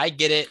minute? Like, I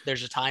get it.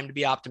 There's a time to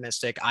be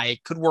optimistic. I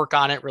could work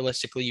on it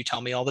realistically. You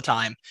tell me all the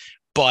time,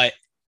 but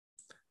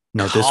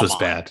no, this was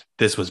bad.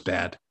 This was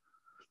bad.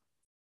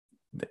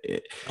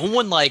 No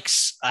one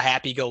likes a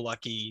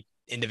happy-go-lucky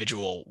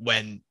individual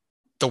when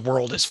the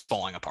world is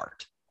falling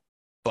apart.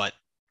 But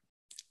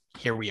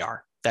here we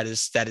are. That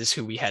is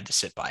who we had to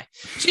sit by.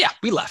 So yeah,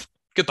 we left.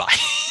 Goodbye.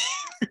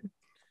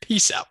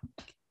 Peace out.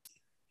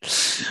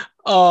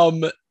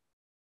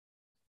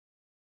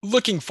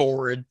 Looking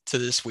forward to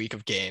this week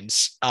of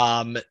games.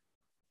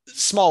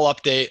 Small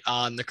update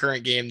on the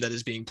current game that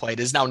is being played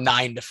is now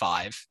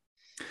 9-5,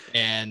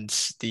 and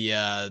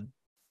the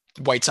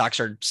White Sox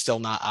are still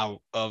not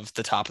out of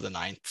the top of the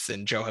ninth,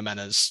 and Joe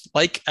Jimenez,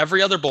 like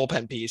every other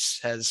bullpen piece,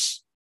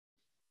 has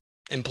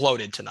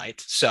imploded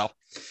tonight. So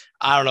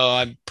I don't know.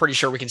 I'm pretty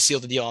sure we can seal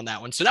the deal on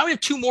that one. So now we have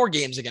 2 more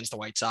games against the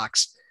White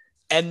Sox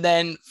and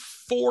then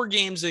 4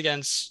 games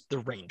against the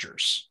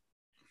Rangers.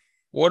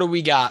 What do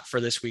we got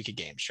for this week of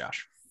games,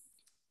 Josh?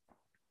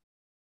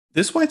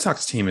 This White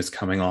Sox team is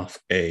coming off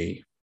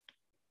a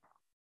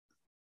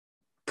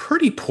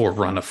pretty poor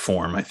run of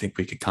form, I think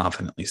we could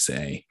confidently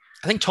say.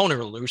 I think Tony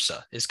La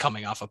Russa is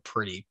coming off a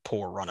pretty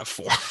poor run of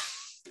form.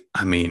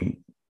 I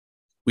mean,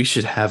 we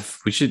should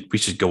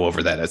go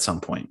over that at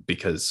some point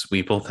because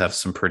we both have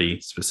some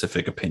pretty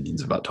specific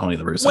opinions about Tony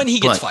La Russa. When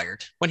he gets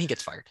fired.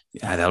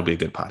 Yeah, that'll be a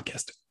good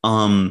podcast.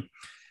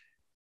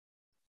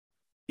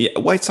 Yeah,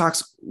 White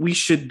Sox, we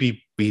should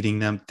be beating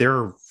them.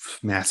 They're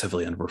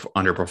massively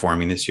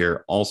underperforming this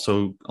year.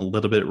 Also, a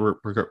little bit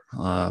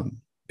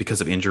because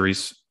of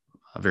injuries,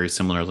 very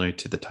similarly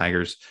to the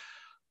Tigers.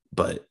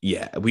 But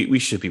yeah, we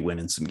should be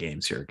winning some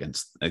games here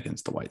against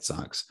the White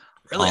Sox.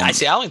 Really? I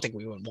don't think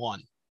we win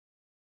one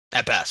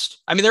at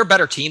best. I mean, they're a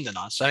better team than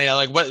us.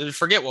 I mean,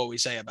 forget what we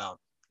say about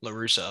La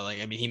Russa.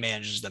 Like, I mean, he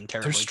manages them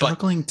terribly. They're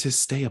struggling to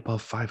stay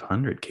above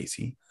 500,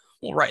 Casey.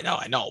 Well, right now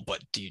I know,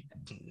 but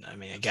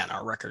again,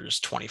 our record is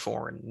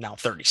 24 and now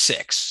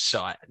 36.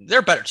 So they're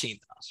a better team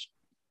than us.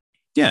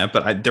 Yeah,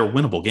 but they're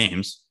winnable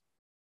games.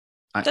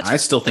 I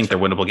still think they're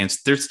winnable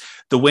games. There's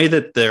the way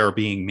that they're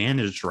being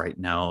managed right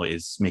now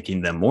is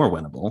making them more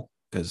winnable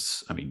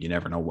because, I mean, you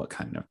never know what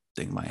kind of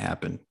thing might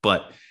happen.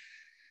 But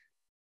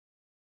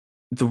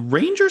the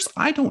Rangers,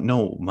 I don't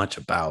know much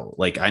about.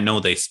 Like, I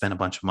know they spent a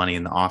bunch of money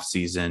in the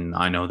offseason.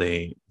 I know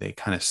they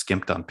kind of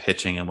skimped on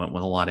pitching and went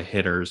with a lot of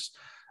hitters.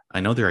 I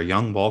know they're a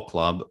young ball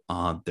club.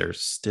 They're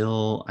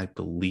still, I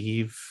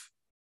believe,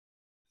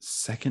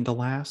 second to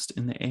last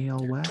in the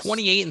AL West.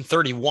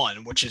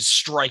 28-31, which is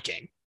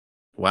striking.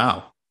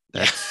 Wow.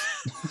 That's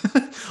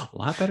a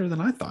lot better than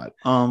I thought.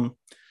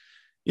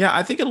 Yeah,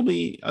 I think it'll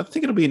be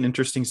an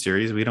interesting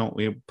series.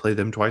 We play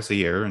them twice a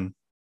year and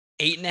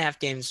 8.5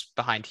 games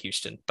behind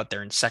Houston, but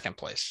they're in second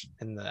place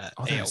in the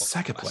AL they're in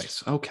second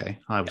place. Okay.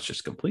 I was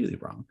just completely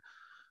wrong.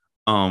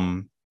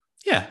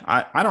 Yeah,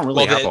 I don't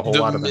really have a whole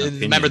lot of an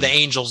opinion. Remember, the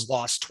Angels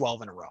lost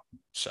 12 in a row.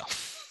 So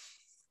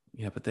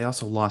yeah, but they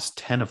also lost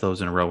 10 of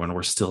those in a row and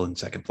we're still in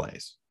second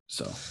place.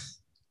 So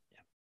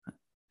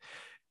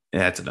yeah,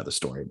 that's another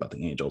story about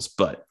the Angels.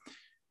 But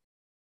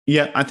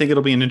yeah, I think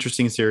it'll be an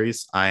interesting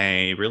series.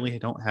 I really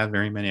don't have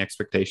very many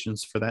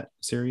expectations for that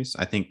series.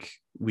 I think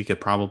we could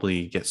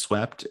probably get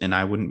swept and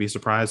I wouldn't be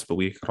surprised, but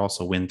we could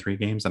also win 3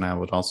 games and I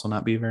would also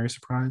not be very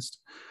surprised.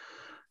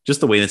 Just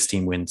the way this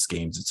team wins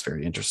games, it's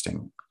very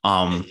interesting.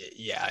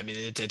 Yeah, I mean,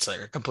 it's like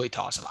a complete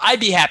toss-up. I'd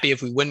be happy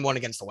if we win one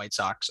against the White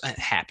Sox.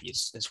 Happy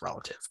is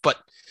relative, but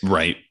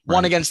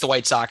one against the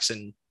White Sox,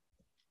 and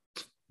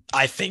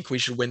I think we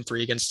should win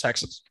 3 against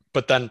Texas.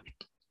 But then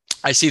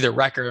I see their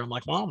record, I'm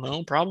like, well,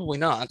 no, probably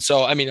not.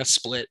 So, I mean, a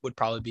split would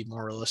probably be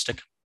more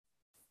realistic.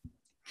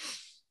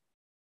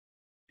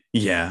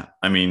 Yeah,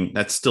 I mean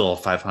that's still a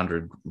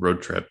 500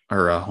 road trip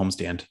or a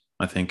homestand,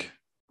 I think,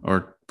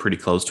 or pretty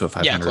close to a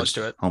Yeah, 500 close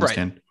to it. Right.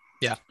 homestand.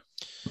 Yeah.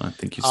 I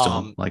think you still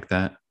Um, like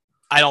that.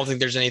 I don't think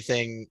there's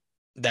anything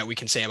that we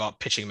can say about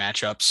pitching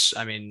matchups.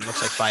 I mean,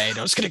 looks like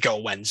Faedo is going to go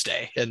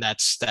Wednesday, and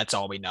that's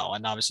all we know.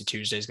 And obviously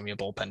Tuesday is going to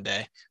be a bullpen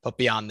day, but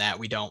beyond that,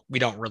 we don't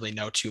really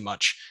know too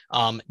much.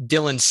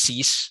 Dylan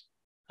Cease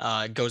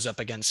goes up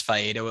against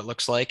Faedo. It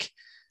looks like.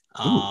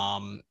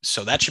 Ooh,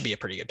 So that should be a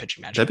pretty good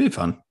pitching matchup. that'd be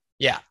fun.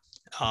 Yeah.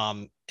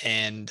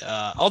 And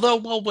although,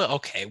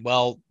 okay,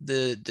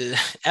 the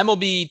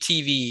MLB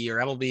TV or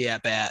MLB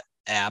at bat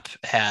app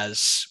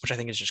has, which I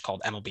think is just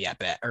called MLB at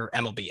bat or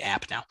MLB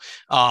app now,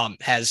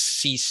 has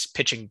Cease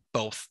pitching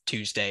both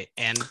Tuesday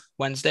and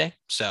Wednesday.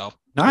 So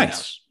who Nice,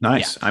 knows? Yeah,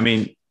 nice. I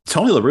mean,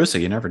 Tony La Russa,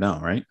 you never know,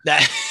 right?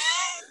 that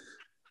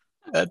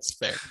that's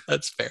fair.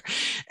 That's fair.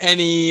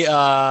 Any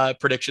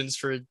predictions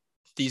for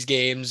these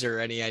games or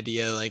any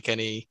idea, like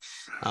any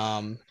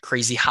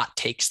crazy hot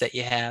takes that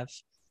you have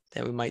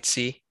that we might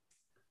see?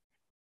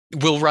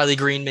 Will Riley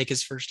Green make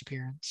his first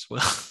appearance?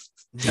 Will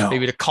maybe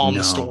No, to calm the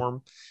no.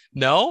 storm?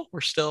 No,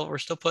 we're still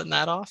putting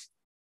that off.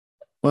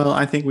 Well,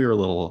 I think we were a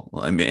little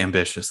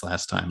ambitious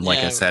last time. Like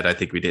I Yeah, said, I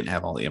think we didn't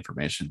have all the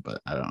information,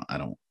 but I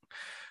don't.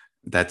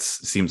 That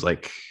seems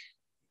like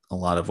a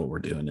lot of what we're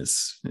doing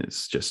is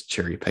just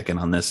cherry picking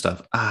on this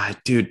stuff. Ah,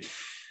 dude,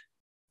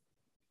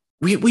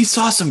 we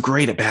saw some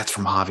great at bats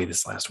from Javi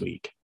this last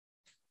week.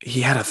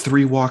 He had a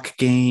 3-walk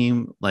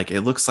game. Like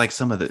it looks like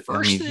some of the. I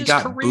first mean, in he his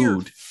got career.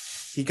 booed.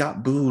 He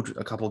got booed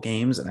a couple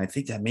games, and I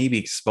think that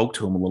maybe spoke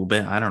to him a little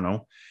bit. I don't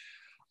know.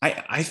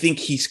 I think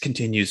he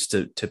continues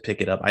to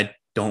pick it up. I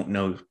don't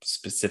know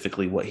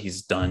specifically what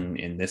he's done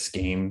in this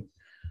game.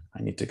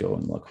 I need to go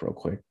and look real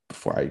quick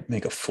before I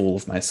make a fool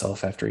of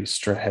myself after he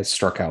has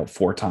struck out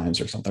 4 times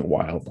or something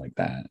wild like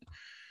that.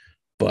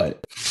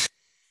 But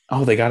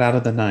they got out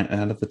of the ninth,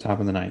 out of the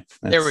top of the ninth.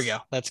 There we That's go.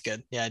 That's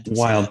good. Yeah, I did see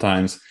wild that.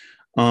 times.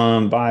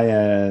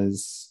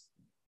 Baez,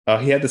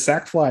 he had the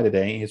sack fly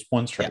today. He has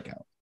 1 Yep.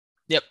 strikeout.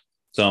 Yep.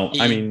 So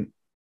I He, mean,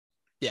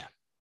 yeah.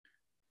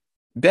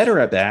 better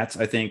at bats,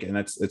 I think, and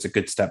it's a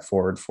good step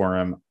forward for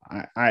him.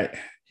 I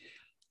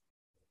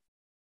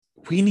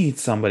we need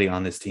somebody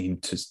on this team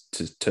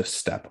to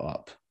step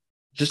up.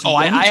 Just Oh,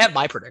 I one. have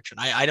my prediction.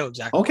 I know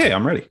exactly what Okay, I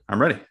I'm ready.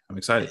 I'm ready. I'm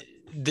excited.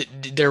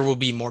 there will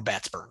be more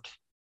bats burned.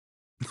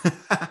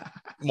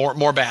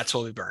 More bats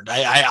will be burned.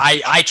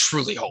 I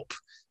truly hope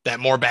that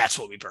more bats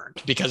will be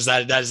burned because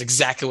that is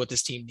exactly what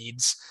this team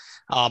needs.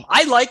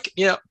 I like,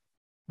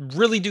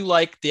 really do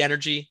like the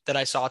energy that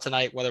I saw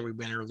tonight, whether we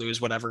win or lose,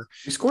 whatever.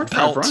 We The scored 5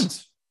 belt,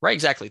 runs. right?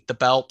 Exactly. The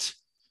belt.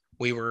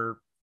 We were.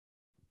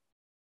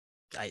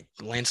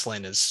 Lance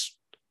Lynn is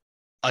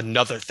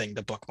another thing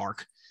to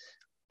bookmark,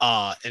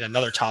 and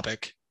another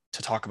topic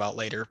to talk about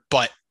later.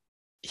 But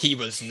he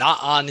was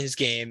not on his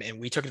game, and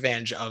we took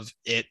advantage of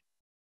it.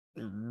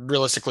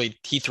 Realistically,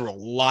 he threw a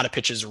lot of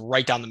pitches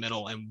right down the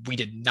middle, and we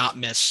did not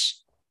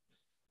miss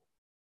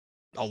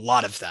a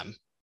lot of them.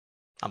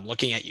 I'm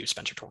looking at you,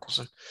 Spencer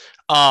Torkelson.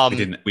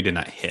 We did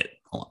not hit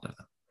a lot of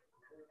them.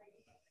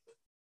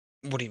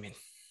 What do you mean?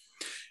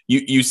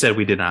 You said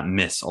we did not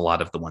miss a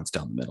lot of the ones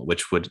down the middle,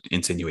 which would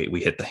insinuate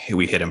we hit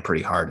him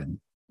pretty hard.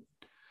 And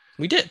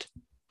We did.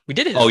 We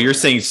did it. oh, you're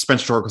saying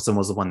Spencer Torkelson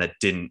was the one that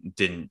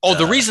didn't. Oh,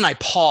 the reason I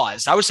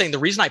paused, I was saying the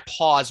reason I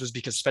paused was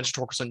because Spencer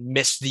Torkelson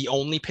missed the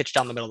only pitch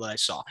down the middle that I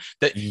saw.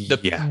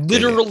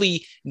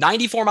 Literally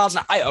 94 miles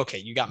an hour. Okay,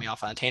 you got me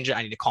off on a tangent.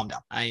 I need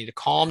to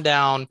calm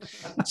down.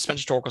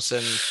 Spencer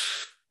Torkelson.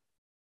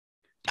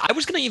 I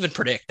was gonna even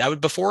predict that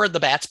before the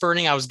bats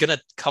burning. I was gonna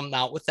come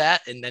out with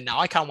that, and then now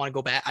I kind of want to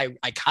go back. I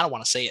kind of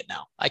want to say it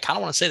now. I kind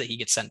of want to say that he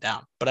gets sent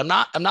down, but I'm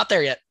not. I'm not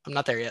there yet.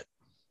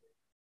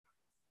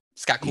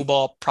 Scott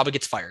Kubal probably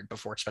gets fired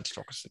before Spencer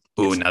Torkelson.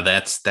 Oh, now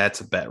that's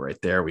a bet right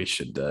there. We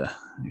should take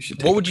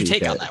what would you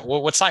take on that?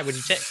 What side would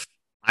you take?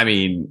 I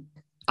mean,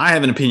 I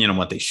have an opinion on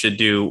what they should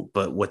do,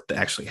 but what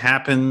actually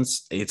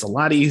happens, it's a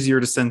lot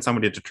easier to send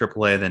somebody to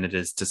AAA than it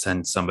is to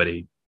send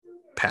somebody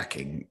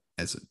packing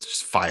as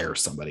just fire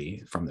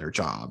somebody from their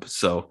job.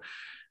 So,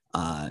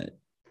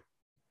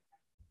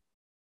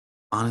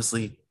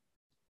 honestly,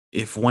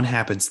 if one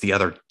happens, the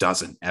other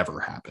doesn't ever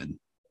happen.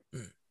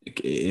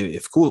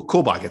 If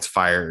Coolbach gets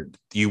fired,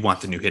 you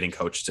want the new hitting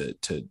coach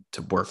to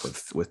work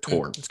with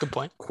Torque. That's a good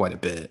point. Quite a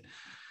bit.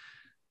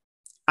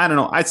 I don't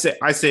know. I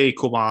say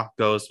Coolbach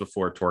goes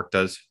before Torque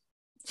does.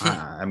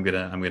 I'm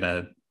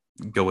gonna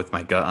go with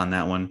my gut on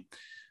that one.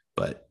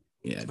 But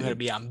yeah, I'm gonna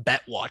be on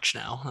bet watch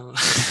now.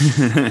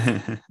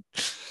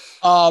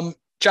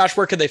 Josh,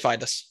 where could they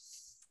find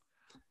us?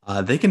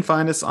 They can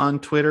find us on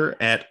Twitter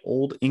at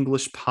Old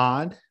English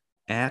Pod.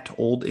 At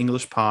Old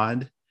English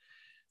Pod.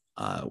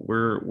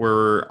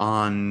 We're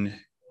on.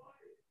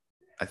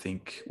 I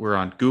think we're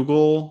on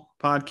Google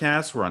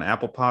Podcasts. We're on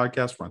Apple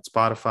Podcasts. We're on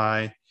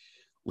Spotify.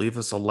 Leave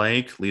us a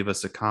like. Leave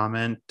us a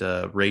comment.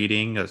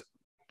 Rating. A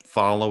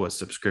follow. A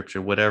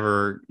subscription.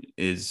 Whatever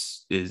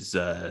is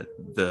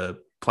the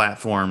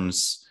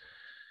platform's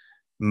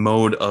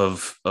mode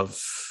of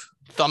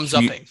Thumbs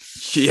upping.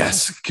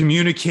 Yes,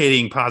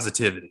 communicating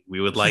positivity.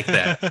 We would like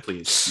that,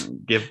 please.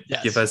 Give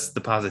us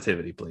the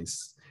positivity,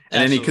 please.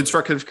 And Absolutely. Any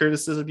constructive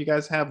criticism you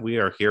guys have, we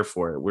are here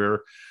for it.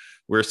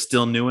 We're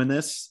still new in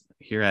this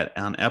here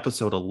on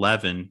episode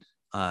 11.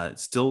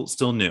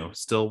 Still new,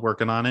 still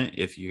working on it.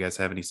 If you guys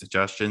have any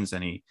suggestions,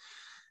 any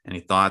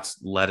thoughts,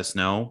 let us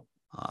know.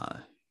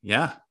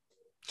 Yeah.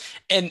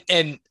 And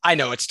I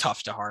know it's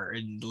tough to heart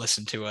and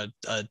listen to a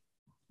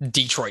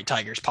Detroit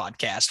Tigers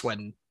podcast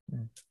when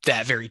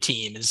that very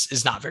team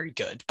is not very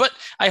good, but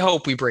I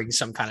hope we bring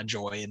some kind of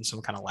joy and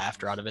some kind of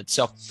laughter out of it.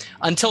 So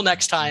until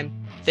next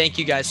time, thank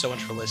you guys so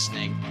much for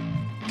listening.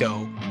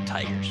 Go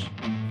Tigers.